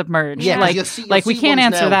Dublin be submerged? Yeah, like we can't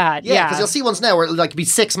answer that. Yeah, because you'll see ones now where it'll like be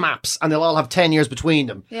 6 maps, and they'll all have 10 years between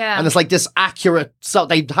them. Yeah, and it's like this accurate. So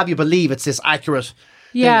they have you believe it's this accurate.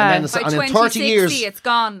 Yeah, and then in 30 years, it's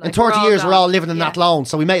gone. Like, in 30 years, we're all living in that loan,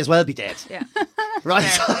 so we may as well be dead. Yeah,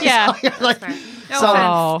 right. Yeah,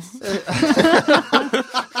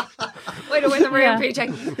 Wait a minute, we're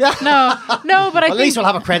PJ. No, but at least we'll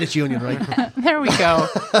have a credit union, right? There we go.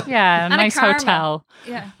 Yeah, a nice hotel.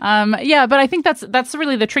 Yeah. But I think that's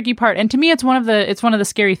really the tricky part, and to me, it's one of the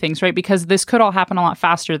scary things, right? Because this could all happen a lot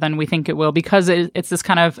faster than we think it will, because it's this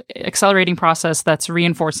kind of accelerating process that's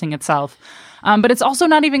reinforcing itself. But it's also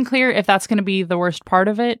not even clear if that's going to be the worst part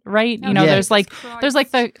of it, right? There's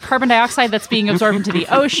the carbon dioxide that's being absorbed into the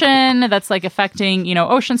ocean, that's like affecting,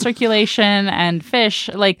 ocean circulation and fish.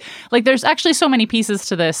 Like there's actually so many pieces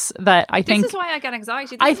to this that I think. This is why I get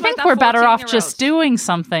anxiety. I think we're better off just doing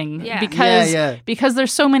something because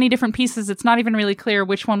there's so many different pieces. It's not even really clear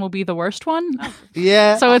which one will be the worst one.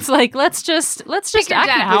 Yeah. So it's like let's just act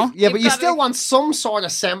now. Yeah, but you still want some sort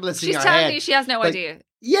of semblance in your head. She's telling me she has no idea.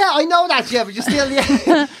 Yeah, I know that, yeah, but you still, yeah.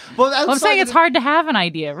 But Well, I'm saying it's hard to have an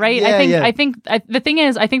idea, right? Yeah, I think the thing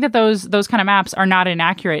is, I think that those kind of maps are not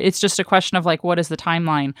inaccurate. It's just a question of like, what is the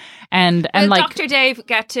timeline? And Will like, Dr. Dave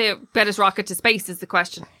get his rocket to space is the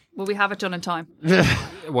question. Will we have it done in time?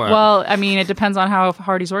 well, I mean, it depends on how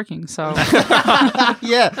hard he's working. So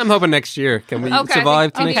Yeah. I'm hoping next year. Can we Okay,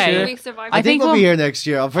 survive to okay. next year? We survive. I think we'll be here next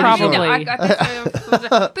year. I'm pretty Probably. sure.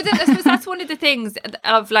 But then I suppose that's one of the things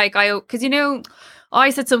of like because I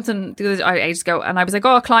said something the other ages ago, and I was like,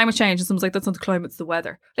 "Oh, climate change," and someone's like, "That's not the climate; it's the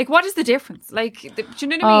weather." Like, what is the difference? Like, do you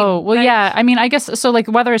know what I mean? Oh, well, Like, yeah. I mean, I guess so. Like,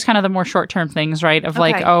 weather is kind of the more short-term things, right? Of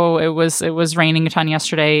like, Okay. oh, it was raining a ton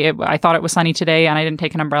yesterday. I thought it was sunny today, and I didn't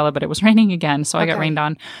take an umbrella, but it was raining again, so I got Okay. rained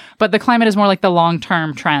on. But the climate is more like the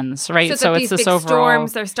long-term trends, right? So, it's these this big overall.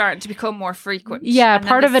 storms are starting to become more frequent. Yeah, And then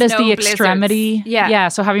part of it is snow the blizzards. extremity. Yeah.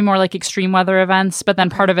 So having more like extreme weather events, but then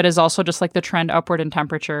part of it is also just like the trend upward in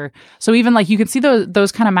temperature. So even like you can see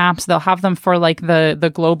those kind of maps, they'll have them for like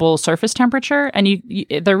the global surface temperature, and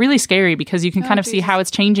they're really scary because you can kind of see how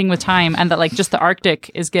it's changing with time, and that like just the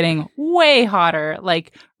Arctic is getting way hotter,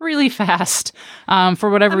 like really fast,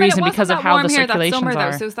 for whatever reason because of how the circulations summer,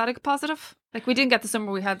 are. Though, so is that a positive? Like we didn't get the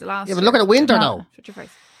summer we had last Yeah, year. but look at the winter now. Shut your face.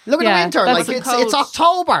 Look at Yeah, the winter. that's Like cold. it's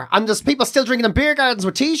October, and there's people still drinking in beer gardens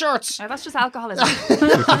with t-shirts. No, that's just alcoholism.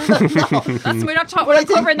 We're not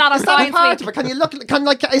covering that on Is that a Science part Week. of it? Can you look?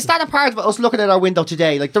 Is that a part of it? Us looking at our window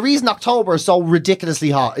today, like the reason October is so ridiculously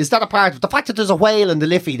hot, is that a part of it? The fact that there's a whale in the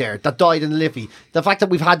Liffey there that died in the Liffey, the fact that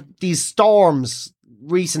we've had these storms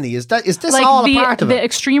recently, is this Like all a part of the it?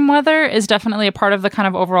 extreme weather is definitely a part of the kind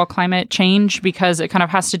of overall climate change because it kind of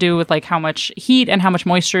has to do with like how much heat and how much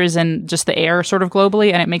moisture is in just the air sort of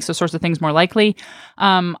globally, and it makes those sorts of things more likely.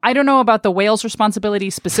 I don't know about the whales' responsibility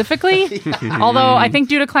specifically, although I think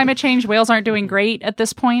due to climate change, whales aren't doing great at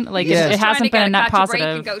this point. Like Yeah. it Trying to hasn't been get a net catch a break and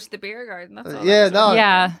positive. go to the beer garden. That's all. Yeah, no.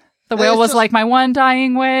 Yeah. The It's whale was just- like my one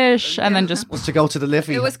dying wish, and then just Was to go to the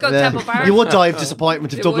Liffey. It was good Temple Bar. You would die of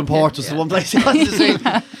disappointment if It Dublin would, Port was the one place you wanted to see.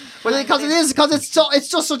 Well, because it's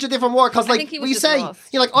just such a different world. Because I like think he was we just say,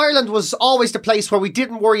 lost. like Ireland was always the place where we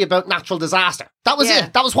didn't worry about natural disaster. That was Yeah.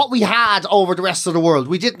 it. That was what we had over the rest of the world.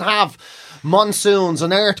 We didn't have monsoons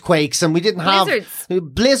and earthquakes, and we didn't have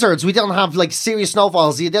blizzards. We didn't have like serious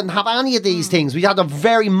snowfalls. You didn't have any of these things. We had a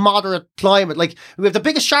very moderate climate. Like we have the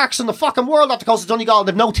biggest sharks in the fucking world off the coast of Donegal, and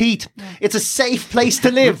they've no teeth. It's a safe place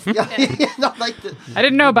to live. Not like I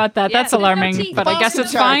didn't know about that. Yeah, That's so there's no alarming, teeth. but I guess Basket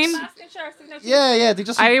it's sharks. fine. yeah. They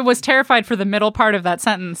just I was terrified for the middle part of that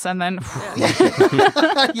sentence, and then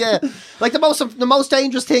yeah, like the most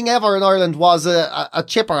dangerous thing ever in Ireland was a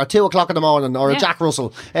chipper at 2:00 in the morning or a Yeah. Jack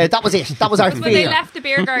Russell. That was it. That was our When they fear. left the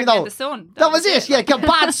beer garden in the sun. That was it. Yeah, get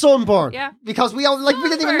bad sunburn. Yeah. because we didn't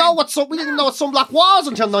even Sunburn. know we didn't even know what sunblock was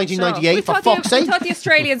until 1998. We For thought fuck's we sake. thought the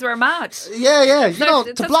Australians were mad. Yeah, you know,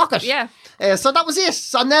 to That's- block it. Yeah. So that was it.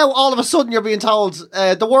 So now all of a sudden you're being told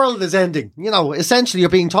the world is ending. You know, essentially you're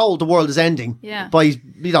being told the world is ending. Yeah. By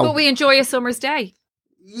But we enjoy a summer's day.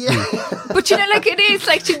 yeah. But you know, like it is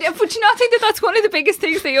like, but you not think that that's one of the biggest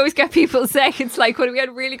things they always get people saying. It's like when we had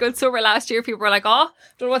a really good summer last year, people were like, "Oh,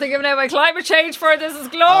 don't know what they're giving out by climate change for. This is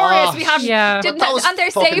glorious. Oh, we have, yeah. didn't, Those and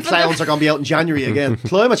they're fucking saving clowns them. are going to be out in January again.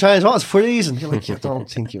 Climate change, it's freezing. You're like, you don't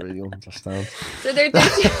think you really understand. So they're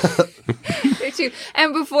too.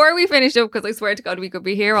 And before we finish up, because I swear to God we could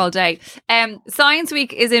be here all day. Science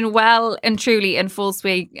Week is in well and truly in full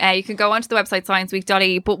swing. You can go onto the website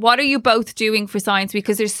scienceweek.ie. But what are you both doing for Science Week?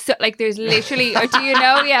 Because there's literally. Or do you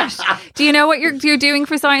know yet? Do you know what you're doing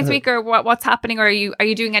for Science Week, or what's happening? Or are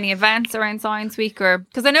you doing any events around Science Week? Or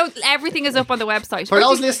because I know everything is up on the website. For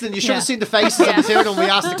those listening, you should have seen the faces of the two of them when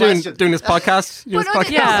we asked the question. Doing this podcast. But,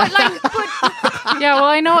 Yeah. Yeah, well,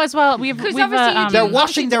 I know as well. We've obviously you do They're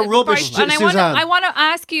washing their rubbish, and Suzanne. I want to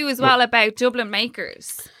ask you as well about Dublin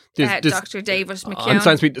Makers. There's- Dr. David McKeown. On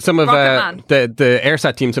Science Week, some of Rocket Man. the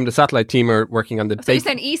AirSat team, some of the satellite team are working on the So you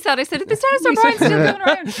said ESAT. I said, the dinosaur Brian's still going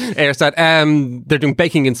around. AirSat. They're doing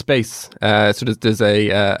baking in space. So there's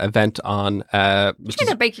a event on which What do you is mean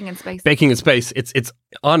they're baking in space? baking in space. It's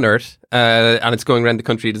on Earth and it's going around the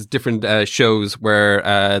country. There's different shows where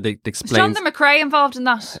they Is explain. Jonathan McRae involved in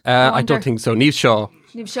that? I don't think so. Niamh Shaw.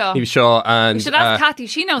 Niamh Shaw. Niamh Shaw and We should ask Kathy.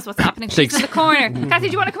 She knows what's happening. She's in the corner. Kathy,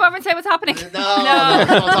 do you want to come over and say what's happening?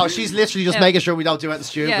 No. She's literally just making sure we don't do anything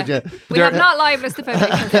stupid. Yeah. Yeah. We have not libelous the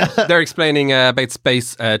foundation. they're explaining about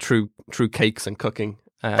space through cakes and cooking.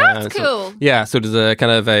 That's cool. Yeah, so there's a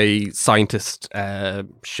kind of a scientist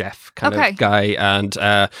chef kind Okay. of guy, and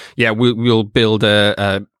we'll build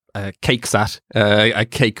a cake sat, a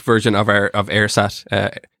cake version of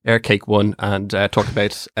AirSat Air Cake won and talked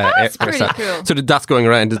about That's Air pretty Sat. cool. So that's going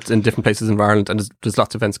around. It's in different places in Ireland, and there's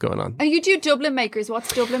lots of events going on. And you do Dublin Makers.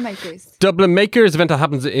 What's Dublin Makers? Dublin Makers event that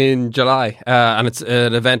happens in July, and it's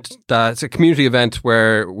an event it's a community event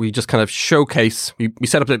where we just kind of showcase. We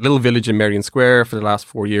set up a little village in Merrion Square for the last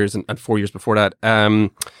 4 years and 4 years before that.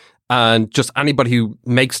 And just anybody who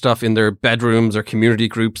makes stuff in their bedrooms or community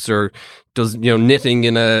groups or does knitting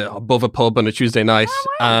above a pub on a Tuesday night,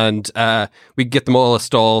 and we get them all a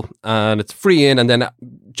stall, and it's free in, and then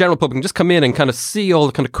general public can just come in and kind of see all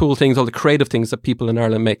the kind of cool things, all the creative things that people in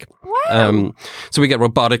Ireland make. Wow. So we get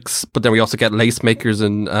robotics, but then we also get lace makers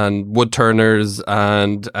and wood turners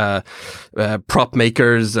and prop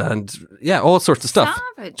makers and all sorts of stuff.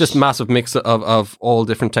 Savage. Just massive mix of all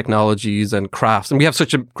different technologies and crafts, and we have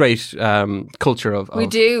such a great culture of We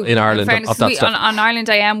do in Ireland fairness, of that stuff. on Ireland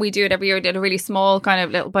IM we do it every year. Did a really small kind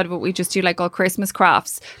of little bit of it. We just do like all Christmas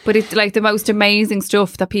crafts, but it's like the most amazing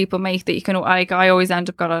stuff that people make that you can like. I always end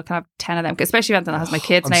up got to kind of 10 of them, especially when that has my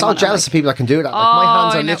kids' I'm name so on it. jealous of people that can do that. Like, Oh, my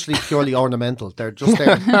hands I are know. literally purely ornamental. They're just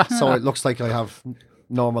there, so it looks like I have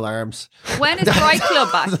normal arms. When is Bright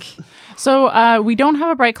Club back? So we don't have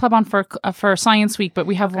a Bright Club on for Science Week, but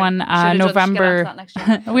we have one Should've just get onto November. that next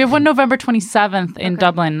year. We have one November 27th in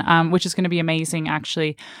Dublin, which is going to be amazing,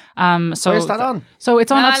 actually. So Where's that on? So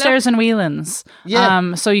it's on No, upstairs in Whelan's.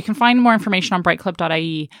 Yeah. So you can find more information on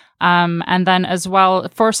brightclub.ie. And then as well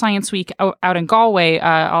for Science Week out in Galway,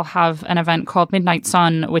 I'll have an event called Midnight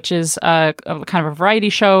Sun, which is a kind of a variety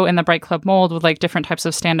show in the Bright Club mold with like different types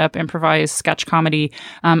of stand-up, improvised, sketch comedy,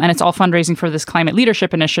 and it's all fundraising for this climate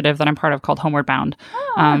leadership initiative that I'm part of called Homeward Bound.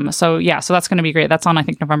 So that's going to be great. That's on I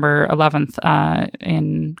think November 11th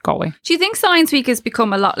in Galway. Do you think Science Week has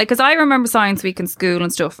become a lot like? Because I remember Science Week in school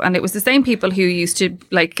and stuff, and it was the same people who used to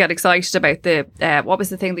like get excited about the what was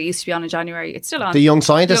the thing that used to be on in January? It's still on. The Young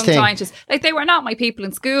Scientist thing. Scientists. Like they were not my people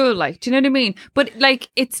in school. Like, do you know what I mean? But like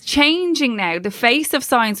it's changing now. The face of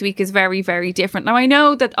Science Week is very, very different. Now I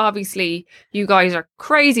know that obviously you guys are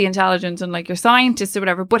crazy intelligent and like you're scientists or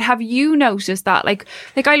whatever. But have you noticed that? Like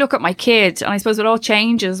I look at my kid, and I suppose it all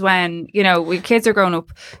changes when kids are growing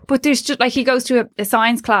up. But there's just like he goes to a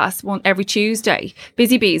science class every Tuesday,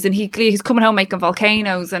 Busy Bees, and he's coming home making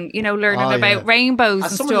volcanoes and learning about rainbows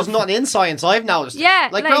As and someone stuff. who's not in science, I've noticed. Yeah,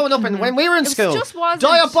 like like- growing up when we were in It school, just wasn't-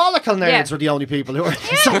 diabolical nerds Yeah. were the only people who were in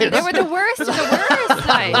Yeah, science. they were the worst of the worst.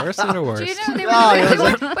 Like. Worse and the worst. Do you know they were? Oh, they yeah, were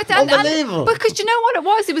it's but unbelievable. Because do you know what it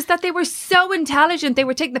was? It was that they were so intelligent. They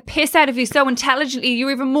were taking the piss out of you so intelligently. You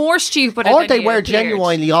were even more stupid. Or than they you were appeared.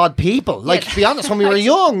 genuinely odd people. Like, to be honest, when we were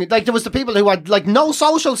young, like there was the people who had like no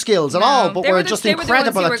social skills at all, but They were the- just they incredible Were the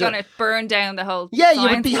at ones who were going to burn down the whole. Yeah, you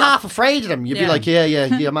would science be lab. half afraid of them. You'd be Yeah. like,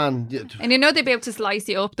 yeah, man. And they'd be able to slice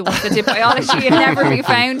you up. The ones that did biology and never be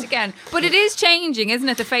found again. But it is changing, isn't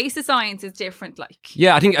it? The face of science is different. Like.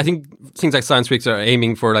 Yeah, I think things like Science Weeks are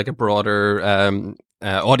aiming for like a broader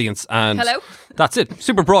audience, and Hello? that's it,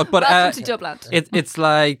 super broad. But Welcome to Dublin. it's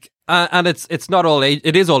like. And it's not all age.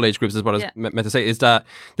 It is all age groups, is what I was Yeah. meant to say. Is that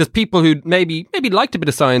there's people who maybe liked a bit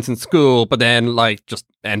of science in school, but then like just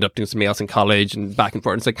end up doing something else in college and back and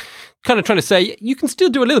forth. It's like kind of trying to say you can still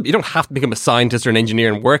do a little bit. You don't have to become a scientist or an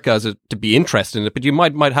engineer and work as it to be interested in it, but you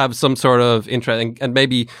might have some sort of interest and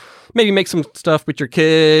maybe make some stuff with your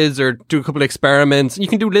kids or do a couple of experiments. You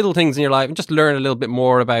can do little things in your life and just learn a little bit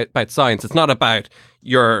more about science. It's not about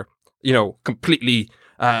your completely.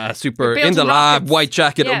 Super You're in the building lab, rockets. white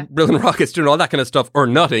jacket, Yeah. building rockets, doing all that kind of stuff, or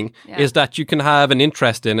nothing. Yeah. Is that you can have an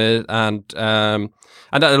interest in it, and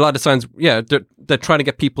that a lot of science, they're trying to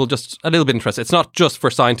get people just a little bit interested. It's not just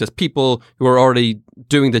for scientists, people who are already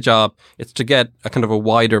doing the job. It's to get a kind of a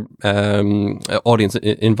wider audience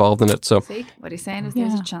involved in it. So See what he's saying is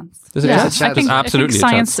there's a chance. there's Yeah, a chance. I think Absolutely a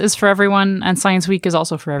science chance. is for everyone, and Science Week is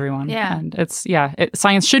also for everyone. Yeah. And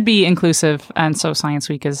science should be inclusive, and so Science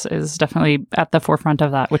Week is definitely at the forefront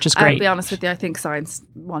of that, which is I'll great. be honest with you. I think science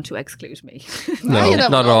want to exclude me. No, you never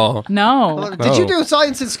not at know. all. No, Did you do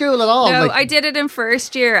science in school at all? No, Like, I did it in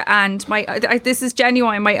first year, and this is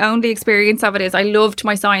genuine. My only experience of it is I loved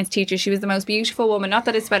my science teacher. She was the most beautiful woman. Not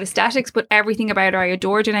that it's about aesthetics, but everything about her. I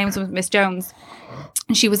adored her. Name was Miss Jones.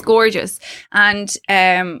 And she was gorgeous. And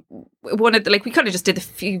one of the, we kind of just did a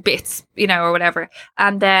few bits, or whatever.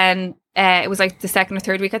 And then it was like the second or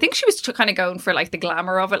third week. I think she was kind of going for like the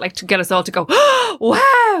glamour of it, like to get us all to go, oh,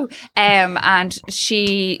 wow. And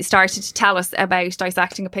she started to tell us about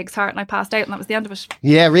dissecting a pig's heart, and I passed out, and that was the end of it.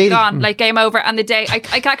 yeah, really. Gone, like game over. And the day I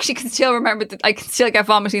actually can still remember that I can still get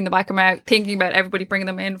vomiting in the back of my mouth thinking about everybody bringing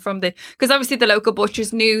them in from because obviously the local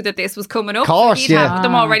butchers knew that this was coming up. Course, so he'd yeah. have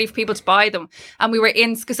them all ready for people to buy them, and we were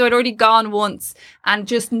in, so I'd already gone once, and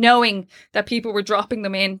just knowing knowing that people were dropping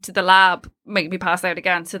them into the lab made me pass out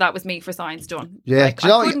again. So that was me for science done. Yeah, Like, do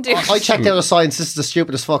you know, I couldn't do it. I checked out of science. This is the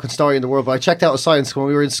stupidest fucking story in the world, but I checked out of science when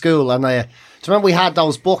we were in school, and do you remember we had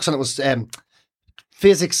those books, and it was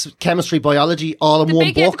physics, chemistry, biology, all in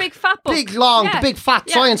one book. The big fat book. Big long, Yeah. the big fat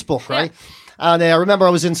Yeah. science book, right? And I remember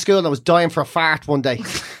I was in school and I was dying for a fart one day.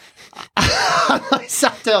 I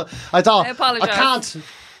sat down. I thought, I apologise. I can't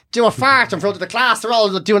do a fart in front of the class. They're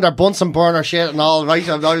all doing their Bunsen burner shit and all, right?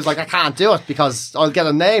 And I was like, I can't do it because I'll get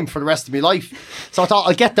a name for the rest of my life. So I thought,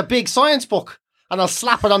 I'll get the big science book and I'll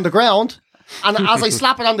slap it on the ground. And as I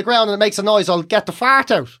slap it on the ground and it makes a noise, I'll get the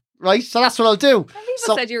fart out. Right? So that's what I'll do. People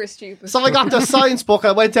So- said you were stupid. So I got the science book and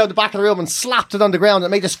I went down the back of the room and slapped it on the ground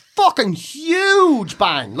and it made this fucking huge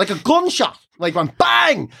bang, like a gunshot. Like went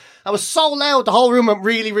bang! I was so loud, the whole room went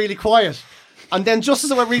really, really quiet. And then just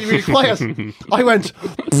as it went really, really quiet, I went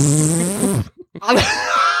and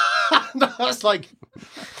I was like,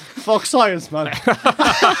 fuck science, man.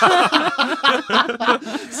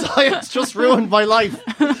 Science just ruined my life.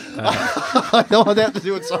 I don't want that to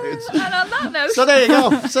do with science. And on that note, So there you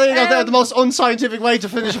go. So you know, the most unscientific way to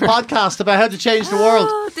finish a podcast about how to change the world.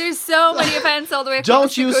 oh, there's so many events all the way across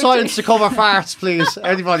Don't the use country. science to cover farts, please.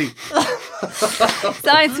 Anybody.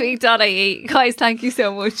 ScienceWeek.ie. Guys, thank you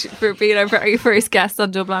so much for being our very first guest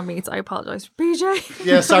on Dublin Meets. I apologise for BJ.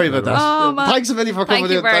 Yeah, sorry about that. Oh, man. Thanks a million for coming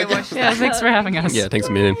Thank you in. very much. Yeah, thanks for having us. Yeah, thanks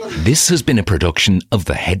a million. This has been a production of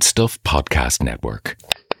the Head Stuff Podcast Network.